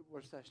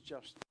was that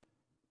just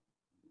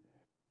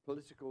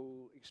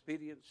political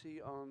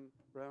expediency on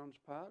Brown's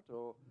part,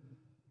 or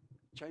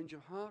change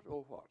of heart,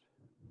 or what?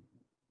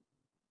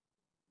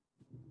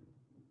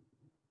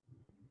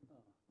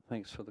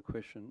 Thanks for the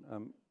question.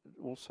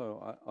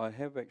 Also, I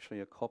have actually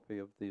a copy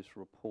of these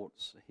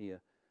reports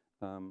here.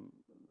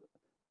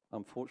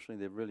 Unfortunately,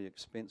 they're really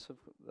expensive.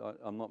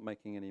 I'm not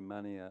making any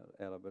money out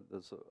of it.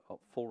 There's a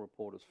full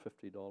report is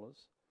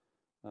 $50.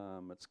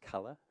 It's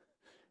colour,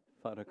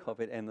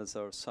 photocopied, and there's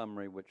a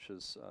summary which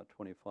is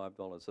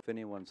 $25. If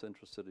anyone's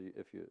interested,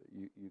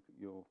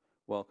 you're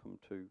welcome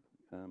to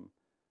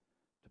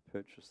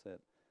purchase that.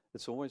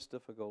 It's always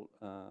difficult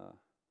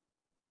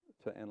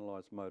to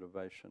analyse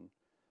motivation.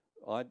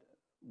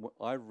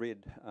 I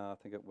read, I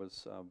think it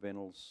was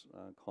Venel's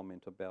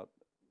comment about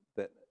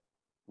that,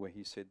 where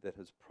he said that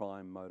his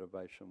prime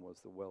motivation was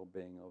the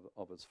well-being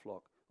of his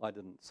flock. I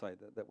didn't say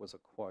that. That was a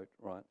quote,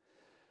 right?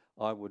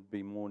 I would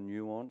be more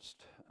nuanced,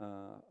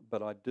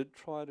 but I did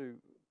try to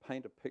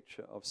paint a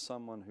picture of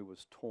someone who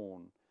was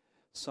torn,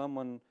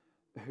 someone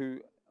who,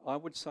 I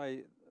would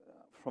say,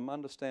 from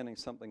understanding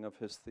something of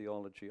his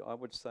theology, I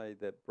would say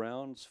that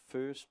Brown's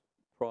first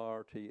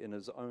priority in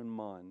his own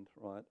mind,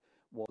 right,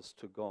 was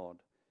to God.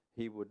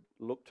 He would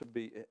look to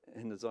be,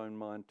 in his own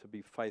mind, to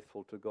be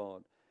faithful to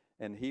God.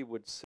 And he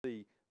would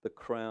see the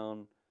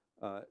Crown,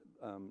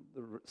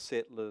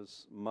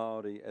 settlers,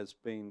 Māori, as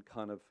being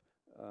kind of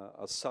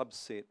a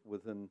subset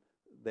within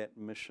that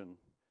mission.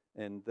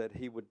 And that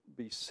he would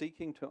be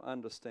seeking to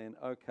understand,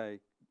 okay,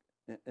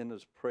 in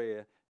his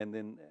prayer and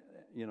then,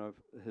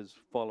 his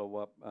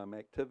follow-up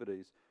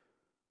activities,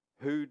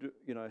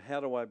 how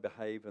do I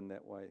behave in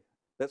that way?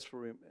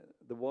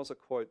 There was a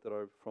quote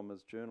that from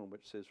his journal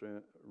which says,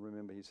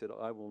 remember, he said,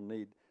 I will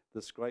need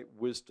this great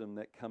wisdom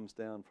that comes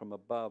down from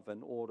above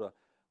in order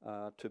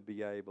to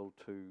be able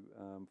to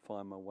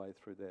find my way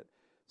through that.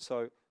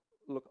 So,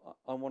 look,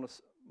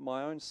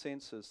 my own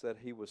sense is that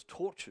he was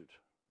tortured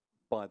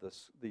by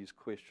these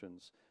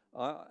questions.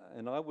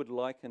 And I would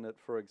liken it,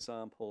 for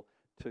example,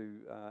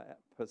 to,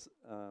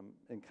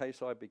 in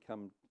case I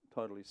become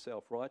totally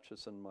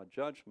self-righteous in my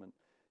judgment,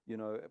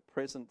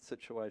 present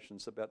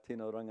situations about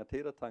tino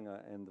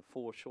rangatiratanga and the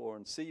foreshore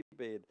and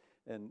seabed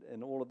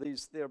and all of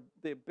these,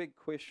 they're big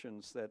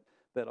questions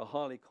that are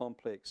highly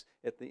complex.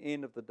 At the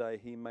end of the day,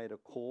 he made a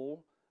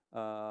call,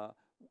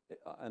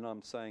 and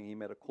I'm saying he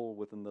made a call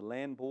within the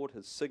land board.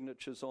 His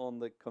signatures on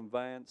the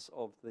conveyance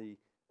of the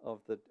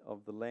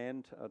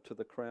land to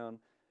the Crown.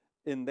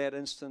 In that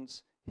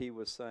instance, he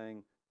was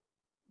saying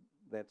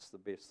that's the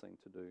best thing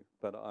to do.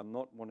 But I'm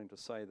not wanting to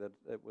say that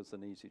it was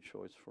an easy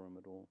choice for him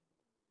at all.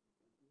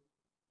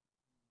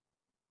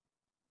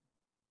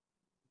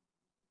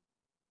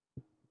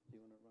 Do you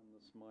want to run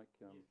this mic?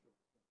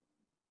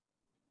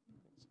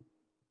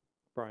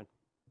 Brian.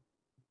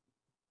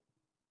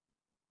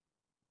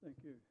 Thank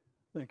you.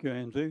 Thank you,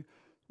 Andrew.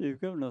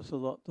 You've given us a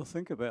lot to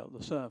think about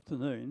this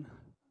afternoon,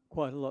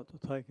 quite a lot to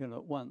take in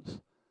at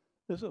once.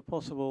 Is it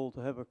possible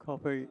to have a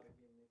copy?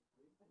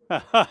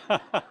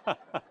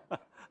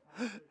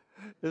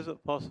 Is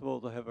it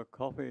possible to have a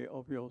copy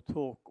of your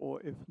talk,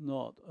 or if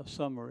not, a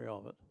summary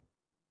of it?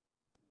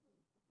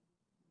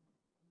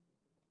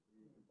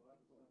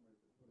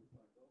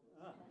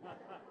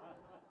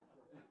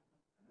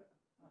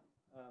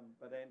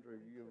 But Andrew,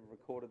 you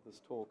recorded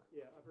this talk.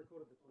 Yeah, I've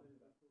recorded the talk.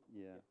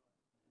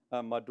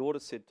 Yeah. My daughter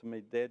said to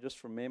me, Dad,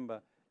 just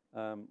remember,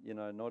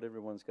 not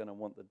everyone's going to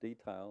want the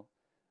detail.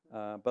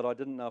 But I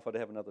didn't know if I'd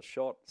have another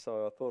shot,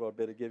 so I thought I'd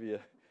better give you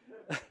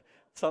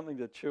something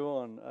to chew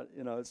on.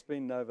 It's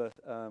been over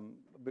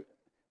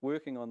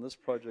working on this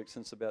project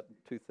since about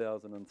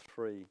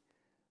 2003.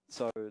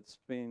 So it's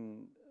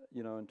been,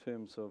 in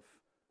terms of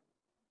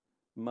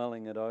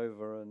mulling it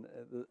over, and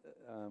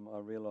I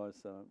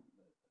realised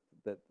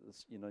that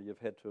you've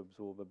had to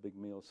absorb a big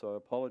meal. So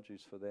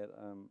apologies for that.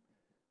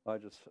 I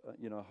just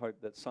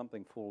hope that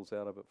something falls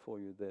out of it for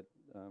you that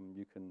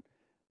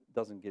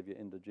doesn't give you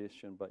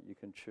indigestion, but you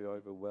can chew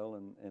over well,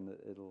 and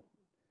it'll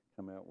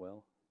come out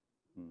well.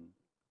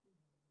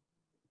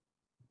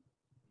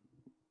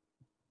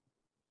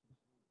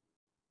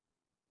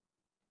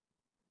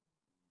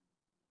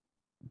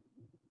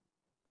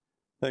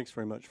 Thanks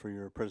very much for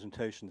your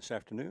presentation this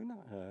afternoon.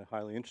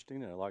 Highly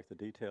interesting, and I like the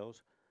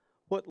details.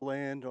 What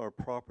land or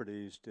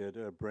properties did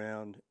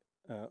Brown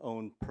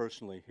own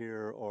personally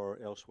here or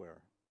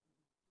elsewhere?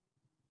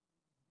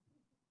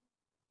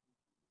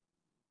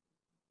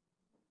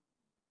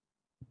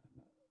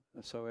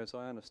 So as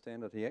I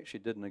understand it, he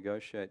actually did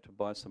negotiate to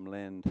buy some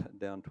land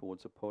down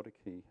towards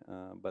Aporiki,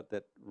 but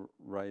that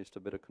raised a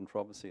bit of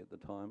controversy at the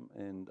time,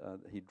 and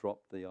he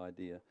dropped the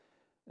idea.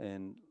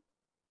 And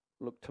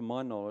look, to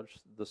my knowledge,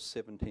 the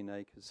 17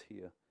 acres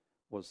here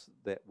was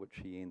that which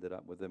he ended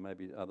up with. There may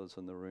be others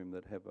in the room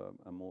that have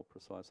a more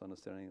precise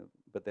understanding,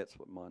 but that's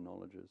what my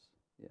knowledge is,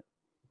 yeah.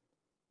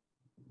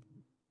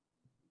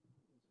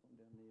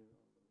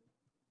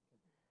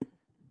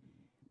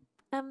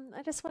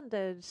 I just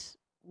wondered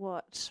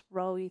what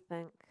role you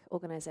think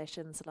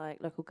organisations like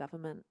local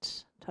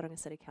government, Tauranga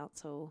City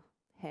Council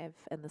have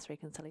in this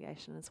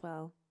reconciliation as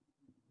well.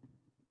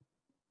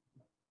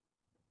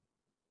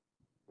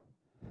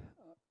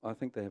 I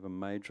think they have a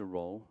major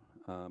role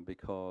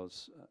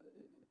because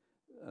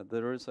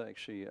there is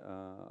actually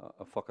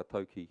a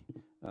whakatauki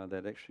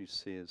that actually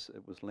says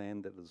it was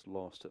land that is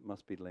lost, it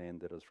must be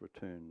land that is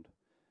returned.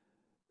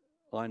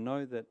 I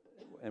know that,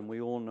 and we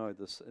all know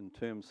this in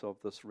terms of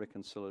this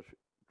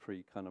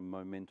reconciliatory kind of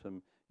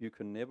momentum, you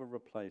can never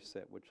replace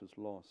that which is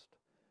lost.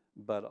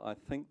 But I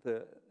think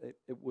that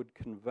it would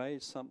convey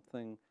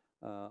something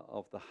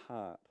of the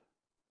heart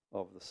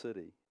of the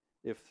city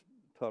if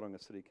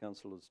Tauranga City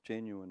Council is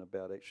genuine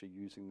about actually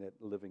using that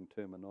living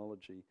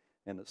terminology,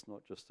 and it's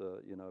not just a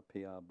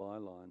PR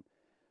byline,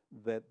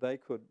 that they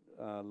could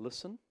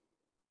listen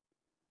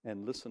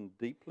and listen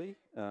deeply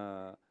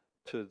to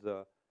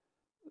the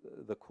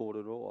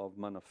kōrero of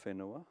mana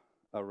whenua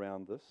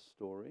around this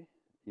story,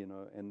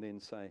 and then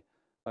say,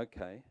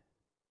 okay,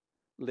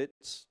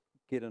 let's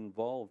get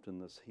involved in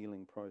this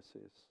healing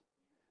process.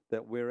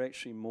 That we're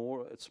actually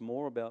it's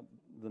more about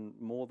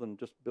more than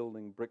just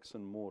building bricks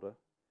and mortar,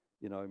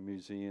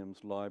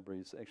 museums,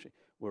 libraries. Actually,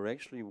 we're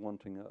actually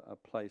wanting a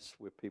place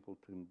where people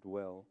can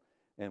dwell,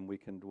 and we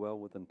can dwell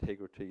with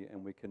integrity,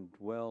 and we can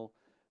dwell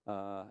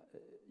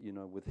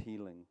with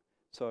healing.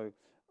 So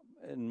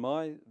in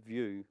my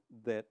view,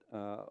 that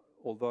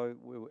although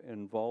we're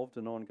involved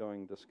in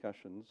ongoing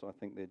discussions, I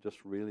think they're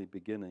just really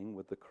beginning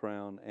with the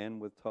Crown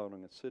and with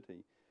Tauranga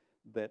City,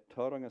 that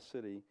Tauranga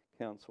City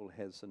Council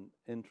has an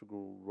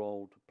integral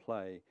role to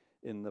play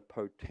in the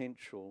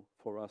potential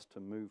for us to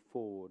move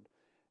forward.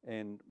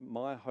 And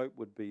my hope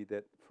would be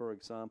that, for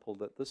example,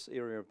 that this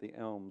area of the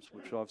Elms,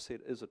 which I've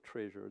said is a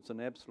treasure, it's an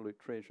absolute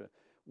treasure,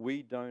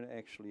 we don't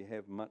actually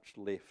have much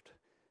left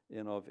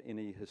of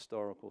any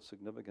historical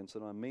significance.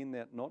 And I mean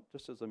that not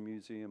just as a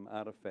museum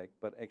artifact,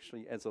 but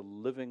actually as a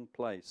living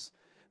place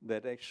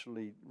that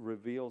actually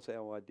reveals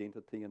our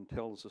identity and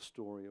tells the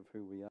story of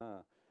who we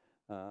are,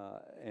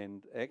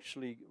 and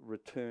actually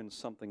returns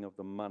something of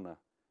the mana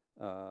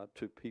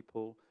to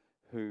people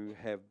who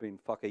have been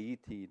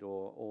whakaitied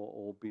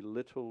or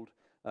belittled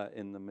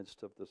in the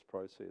midst of this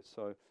process.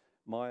 So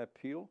my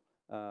appeal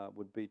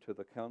would be to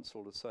the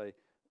council to say,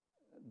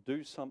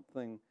 do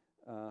something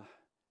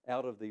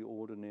out of the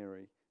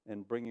ordinary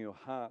and bring your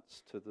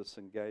hearts to this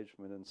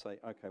engagement and say,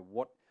 okay,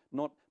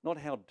 not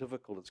how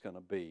difficult it's going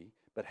to be,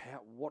 but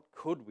what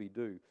could we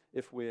do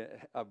if we're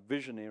a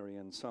visionary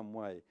in some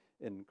way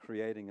in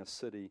creating a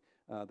city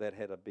that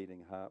had a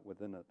beating heart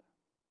within it.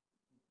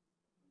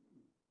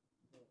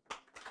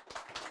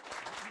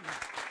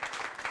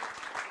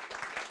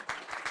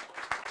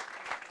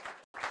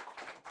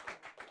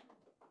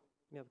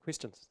 Any other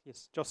questions?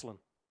 Yes, Jocelyn.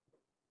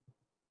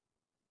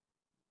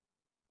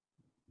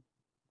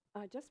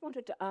 I just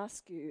wanted to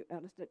ask you,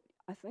 Alistair,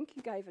 I think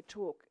you gave a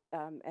talk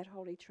at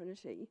Holy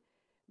Trinity,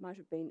 might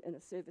have been in a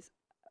service,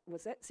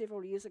 was that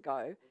several years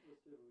ago?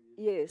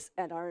 Yes,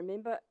 and I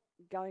remember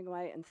going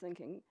away and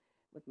thinking,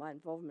 with my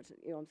involvement at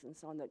Elms and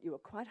so on, that you were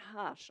quite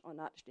harsh on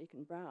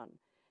Archdeacon Brown.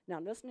 Now,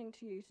 listening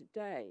to you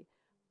today,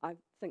 I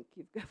think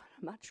you've given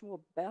a much more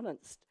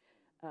balanced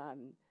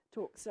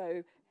talk.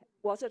 So,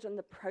 was it in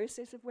the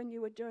process of when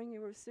you were doing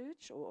your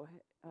research, or?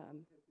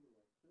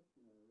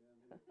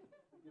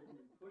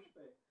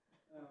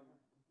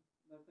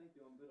 No, thank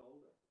you, I'm a bit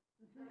older.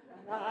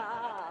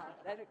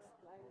 That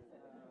explains it.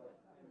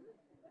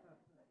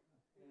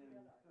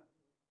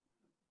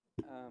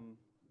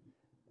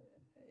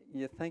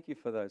 Yeah, thank you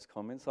for those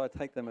comments. I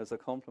take them as a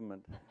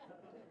compliment.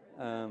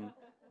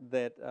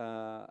 That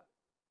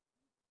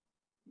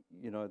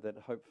that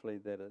hopefully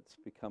that it's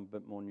become a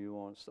bit more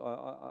nuanced.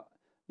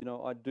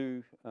 I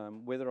do,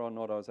 whether or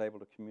not I was able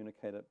to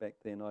communicate it back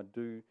then, I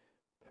do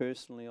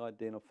personally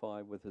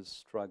identify with his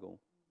struggle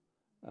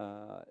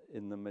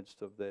in the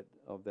midst of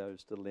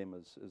those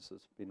dilemmas, as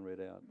it's been read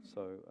out.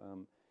 So,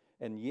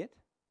 and yet,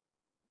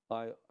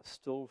 I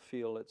still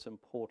feel it's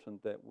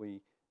important that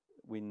we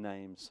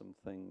name some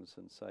things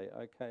and say,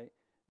 okay,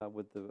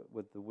 with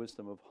the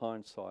wisdom of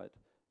hindsight,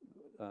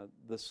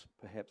 this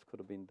perhaps could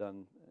have been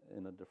done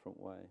in a different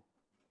way.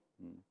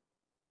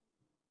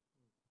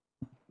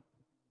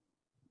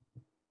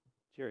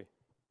 Jerry.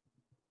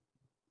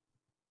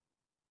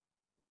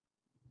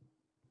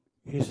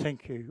 Yes,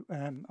 thank you.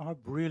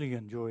 I've really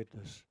enjoyed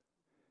this,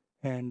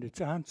 and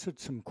it's answered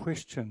some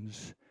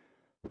questions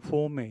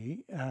for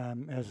me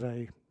as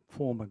a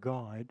former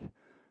guide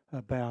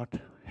about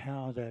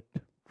how that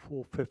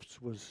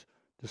 4/5 was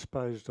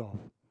disposed of.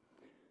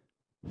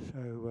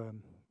 So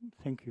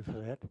thank you for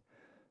that.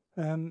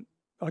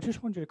 I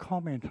just wanted to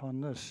comment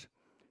on this.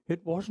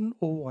 It wasn't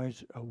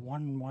always a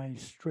one-way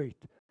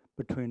street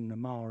between the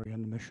Maori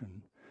and the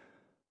mission.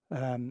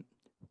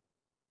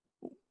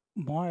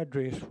 My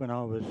address when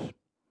I was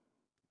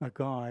a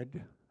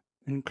guide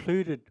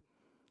included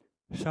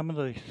some of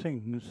the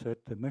things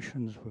that the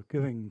missions were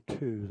giving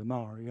to the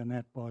Maori, and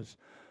that was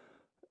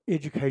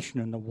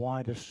education in the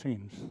widest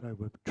sense. They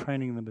were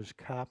training them as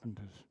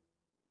carpenters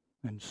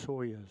and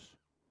sawyers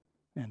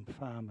and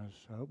farmers.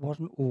 So it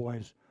wasn't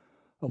always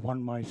a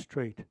one-way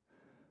street.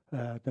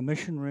 The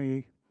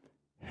missionary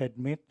had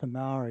met the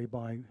Maori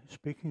by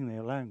speaking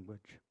their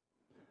language,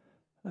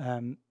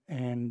 and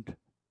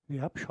the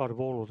upshot of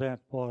all of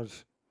that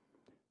was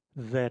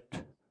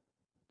that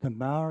the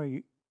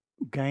Maori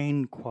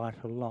gained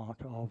quite a lot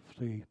of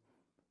the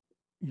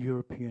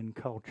European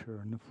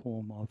culture in the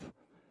form of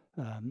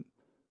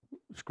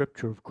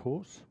scripture, of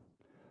course,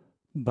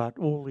 but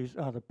all these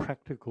other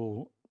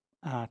practical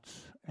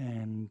arts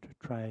and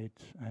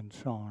trades and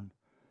so on.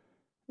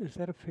 Is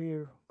that a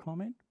fair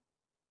comment?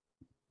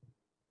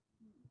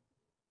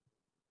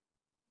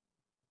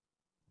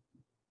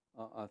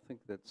 I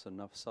think that's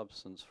enough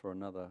substance for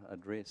another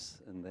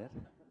address in that.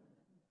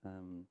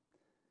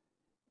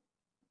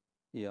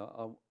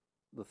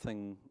 The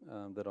thing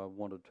that I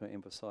wanted to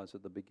emphasise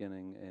at the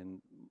beginning,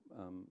 and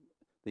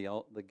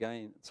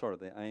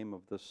the aim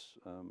of this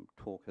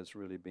talk has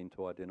really been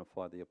to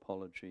identify the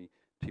apology,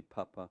 te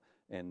papa,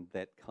 and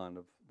that kind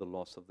of the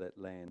loss of that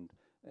land,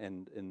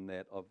 and in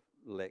that I've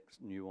lacked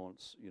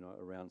nuance,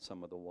 around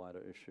some of the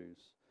wider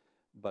issues.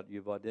 But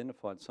you've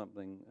identified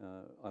something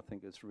I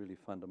think is really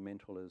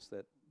fundamental, is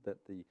that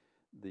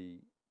the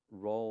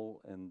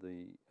role and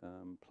the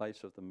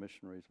place of the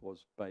missionaries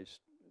was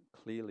based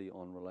clearly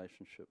on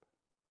relationship.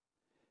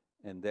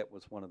 And that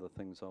was one of the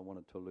things I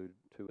wanted to allude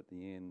to at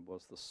the end,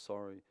 was the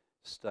sorry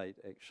state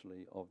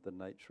actually of the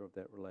nature of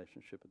that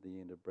relationship at the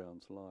end of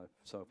Brown's life.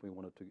 So if we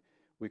wanted to,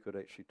 we could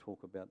actually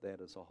talk about that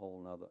as a whole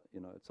nother,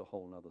 it's a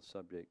whole nother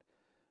subject.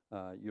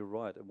 You're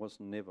right, it was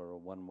never a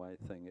one-way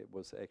thing. It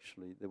was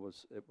actually, it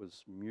was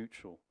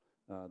mutual.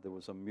 There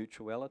was a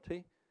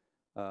mutuality.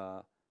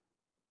 Let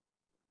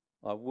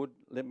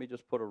me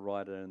just put a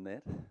rider in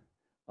that.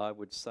 I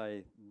would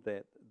say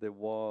that there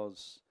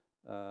was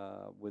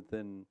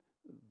within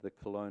the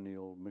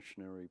colonial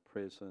missionary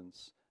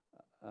presence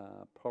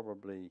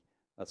probably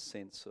a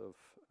sense of,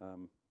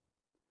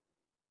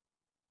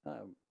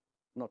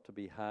 not to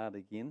be hard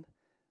again,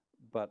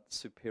 but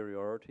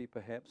superiority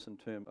perhaps, in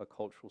terms of a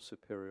cultural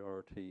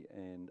superiority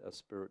and a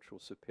spiritual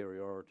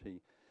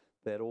superiority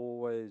that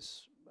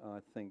always, I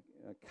think,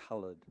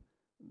 coloured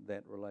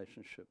that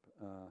relationship.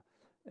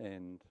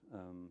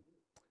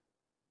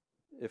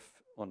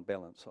 If on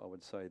balance, I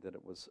would say that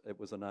it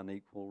was an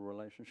unequal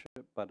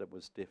relationship, but it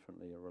was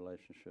definitely a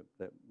relationship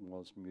that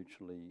was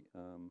mutually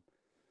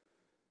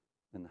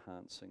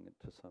enhancing it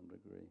to some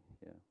degree.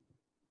 Yeah.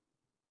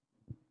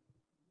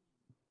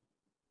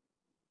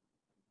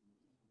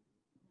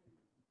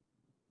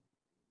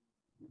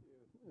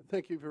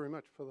 Thank you very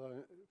much for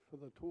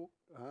the talk.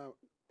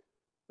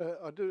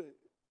 I do.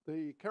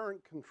 The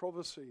current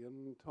controversy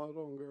in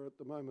Tauranga at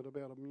the moment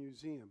about a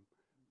museum,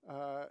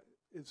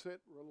 is that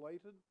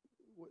related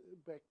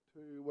back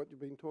to what you've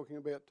been talking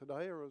about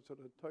today, or is it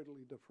a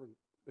totally different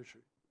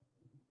issue?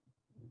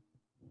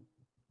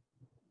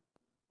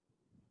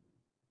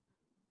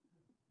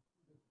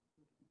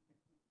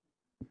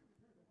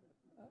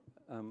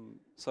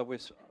 So we're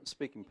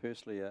speaking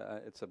personally,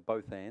 it's a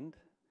both and,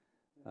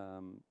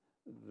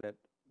 that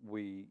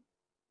we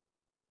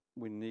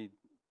need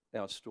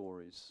our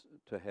stories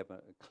to have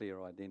a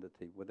clear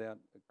identity. Without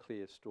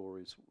clear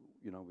stories,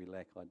 we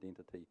lack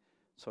identity.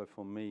 So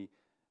for me,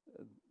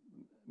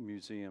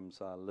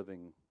 museums are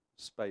living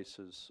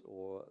spaces,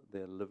 or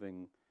they're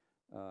living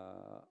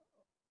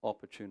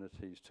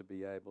opportunities to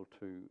be able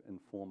to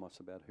inform us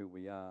about who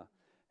we are.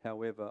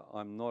 However,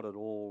 I'm not at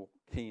all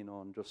keen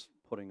on just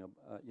putting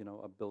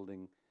a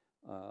building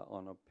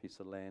on a piece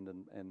of land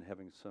and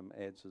having some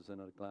ads in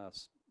a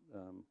glass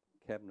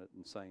cabinet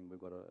and saying we've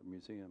got a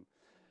museum.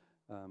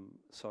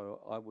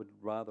 So I would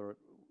rather,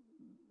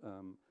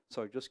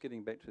 so just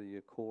getting back to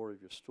the core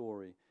of your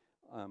story,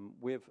 in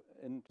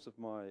terms of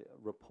my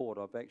report,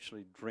 I've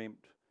actually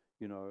dreamt,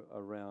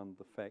 around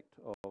the fact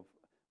of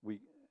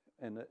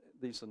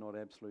these are not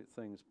absolute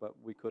things, but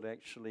we could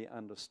actually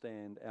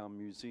understand our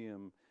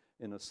museum,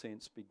 in a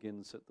sense,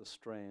 begins at the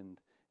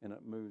Strand, and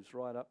it moves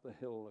right up the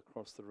hill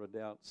across the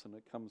redoubts, and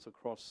it comes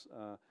across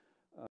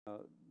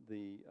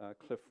the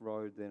Cliff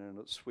Road then, and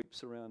it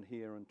sweeps around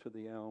here into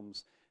the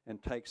Elms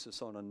and takes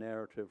us on a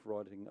narrative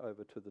riding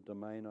over to the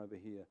Domain over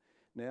here.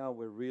 Now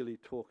we're really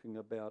talking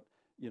about,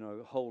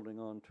 holding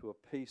on to a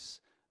piece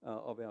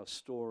of our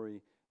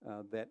story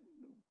that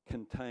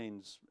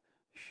contains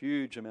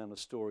huge amount of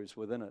stories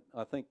within it.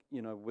 I think,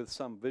 with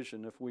some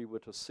vision, if we were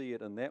to see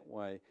it in that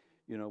way,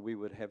 we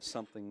would have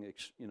something,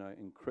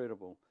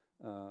 incredible,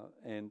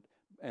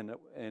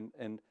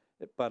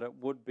 but it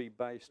would be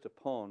based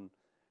upon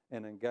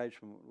an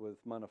engagement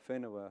with mana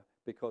whenua,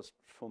 because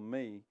for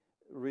me,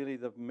 really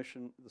the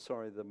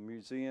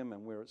museum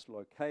and where it's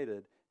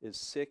located is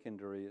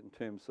secondary in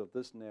terms of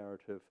this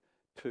narrative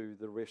to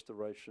the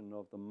restoration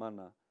of the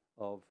mana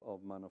of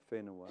mana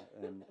whenua.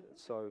 And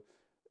so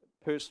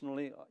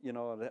personally,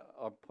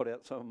 I've put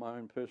out some of my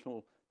own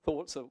personal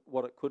thoughts of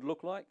what it could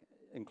look like,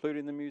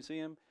 including the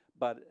museum,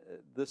 but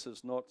this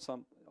is not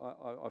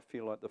I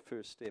feel like the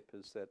first step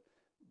is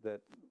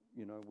that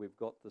we've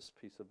got this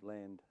piece of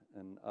land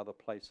and other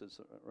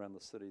places around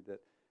the city that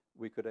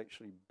we could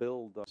actually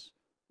build those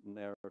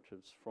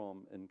narratives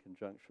from, in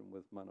conjunction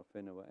with mana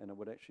whenua, and it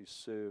would actually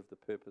serve the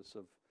purpose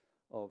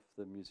of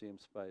the museum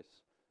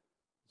space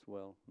as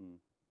well.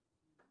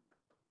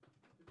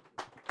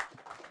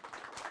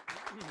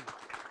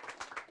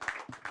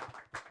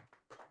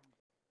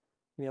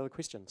 Any other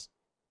questions?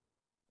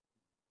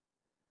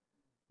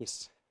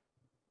 Yes.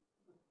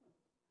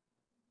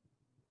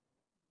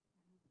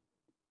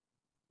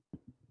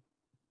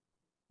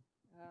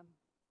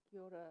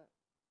 Kia ora,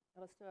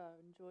 Alistair. I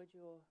enjoyed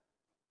your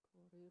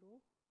kōrero.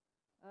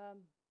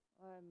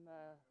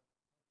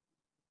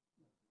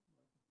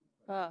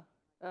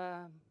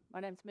 My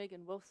name's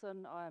Megan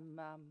Wilson. I'm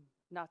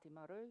Ngāti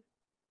Maru,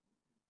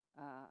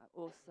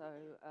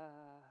 also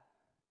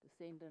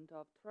descendant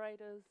of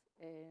traders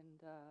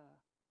and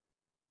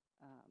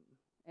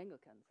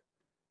Anglicans.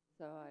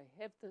 So I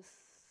have this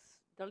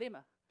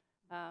dilemma.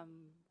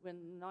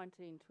 When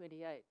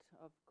 1928,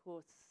 of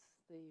course,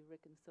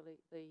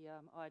 the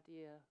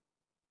idea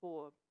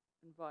for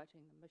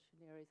inviting the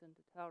missionaries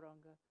into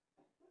Tauranga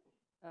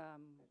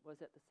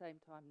was at the same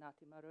time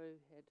Ngāti Maru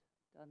had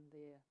done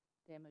their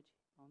damage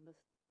on this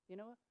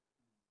whenua.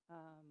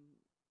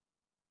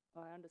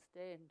 I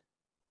understand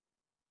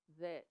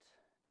that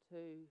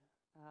to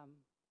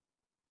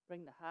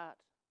bring the heart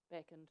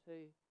back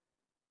into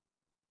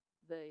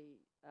the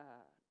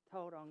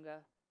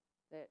Tauranga,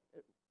 that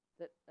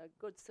a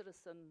good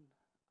citizen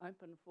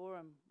open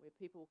forum where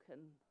people can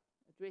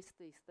address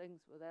these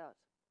things without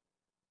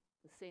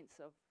the sense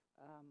of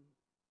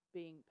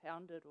being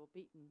pounded or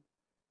beaten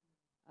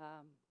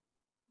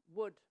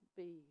would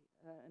be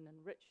an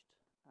enriched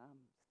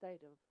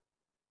state of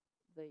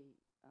the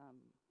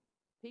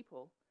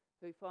people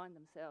who find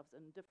themselves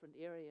in different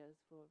areas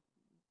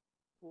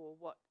for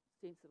what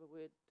sense of a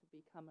word to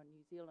become a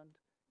New Zealand.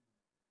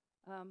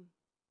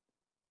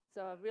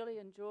 So I've really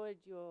enjoyed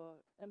your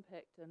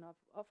impact, and I've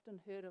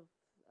often heard of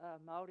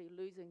Māori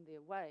losing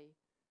their way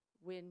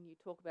when you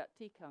talk about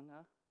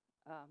tikanga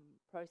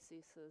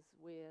processes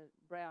where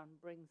Brown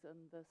brings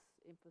in this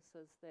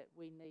emphasis that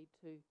we need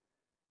to,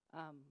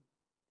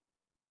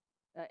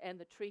 and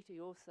the treaty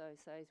also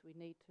says we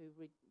need to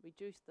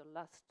reduce the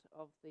lust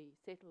of the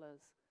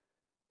settlers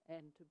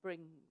and to bring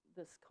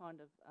this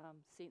kind of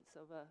sense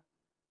of a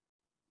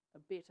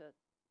better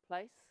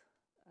place.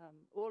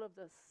 All of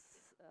this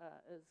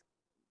is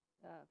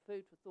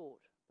food for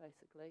thought,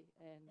 basically,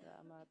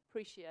 and I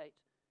appreciate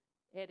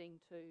adding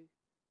to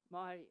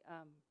my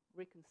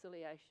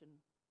reconciliation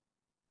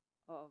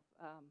of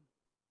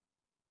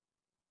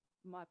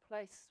my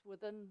place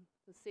within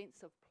the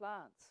sense of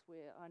plants,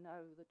 where I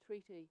know the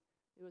treaty,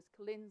 there was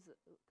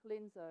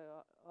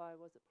Colenso, I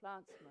was a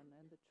plantsman,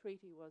 and the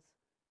treaty was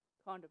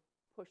kind of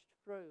pushed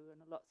through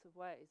in lots of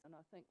ways, and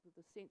I think with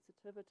the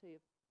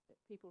sensitivity that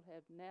people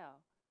have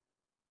now,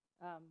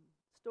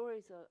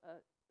 stories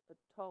are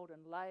told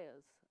in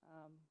layers.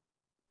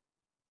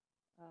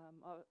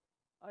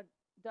 I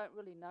don't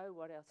really know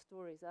what our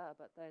stories are,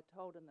 but they're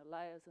told in the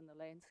layers in the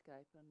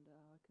landscape, and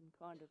I can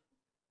kind of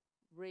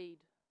read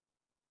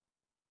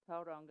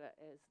Tauranga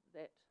as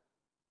that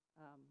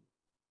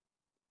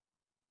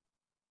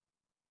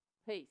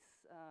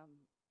piece,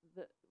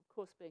 of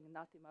course being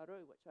Ngāti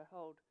Maru, which I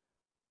hold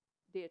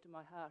dear to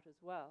my heart as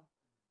well.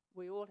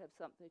 We all have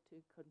something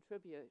to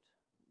contribute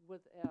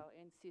with our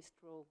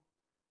ancestral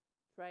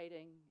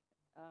trading,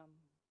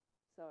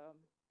 so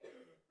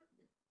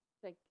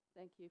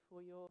thank you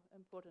for your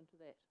input into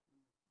that.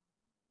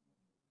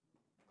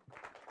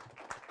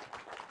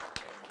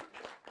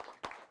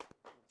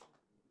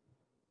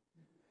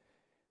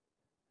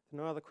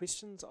 No other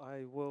questions?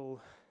 I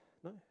will.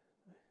 No?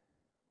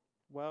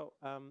 Well,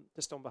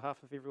 just on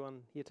behalf of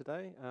everyone here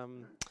today,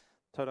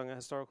 Tauranga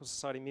Historical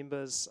Society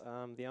members,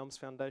 the Elms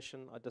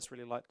Foundation, I'd just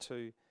really like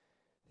to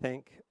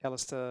thank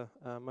Alistair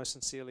most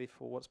sincerely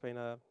for what's been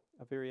a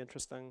very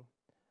interesting,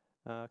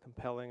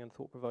 compelling and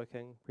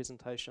thought-provoking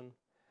presentation.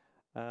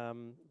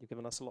 You've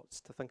given us a lot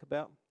to think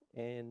about,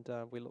 and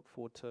we look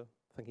forward to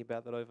thinking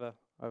about that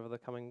over the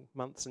coming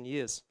months and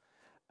years.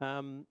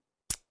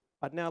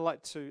 I'd now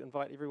like to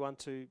invite everyone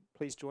to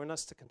please join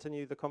us to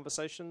continue the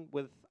conversation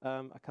with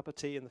a cup of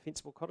tea in the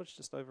Fencible Cottage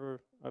just over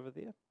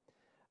there.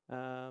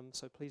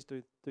 So please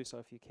do so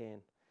if you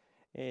can.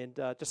 And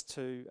just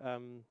to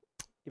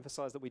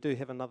emphasise that we do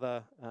have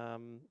another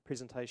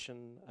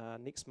presentation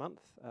next month.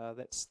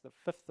 That's the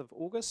 5th of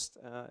August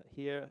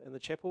here in the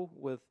chapel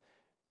with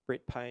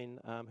Brett Payne,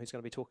 who's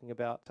going to be talking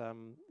about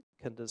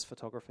Kinder's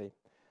photography.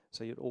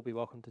 So you'd all be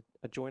welcome to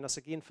join us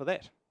again for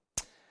that.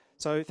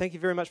 So thank you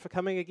very much for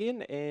coming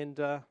again, and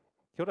kia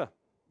ora.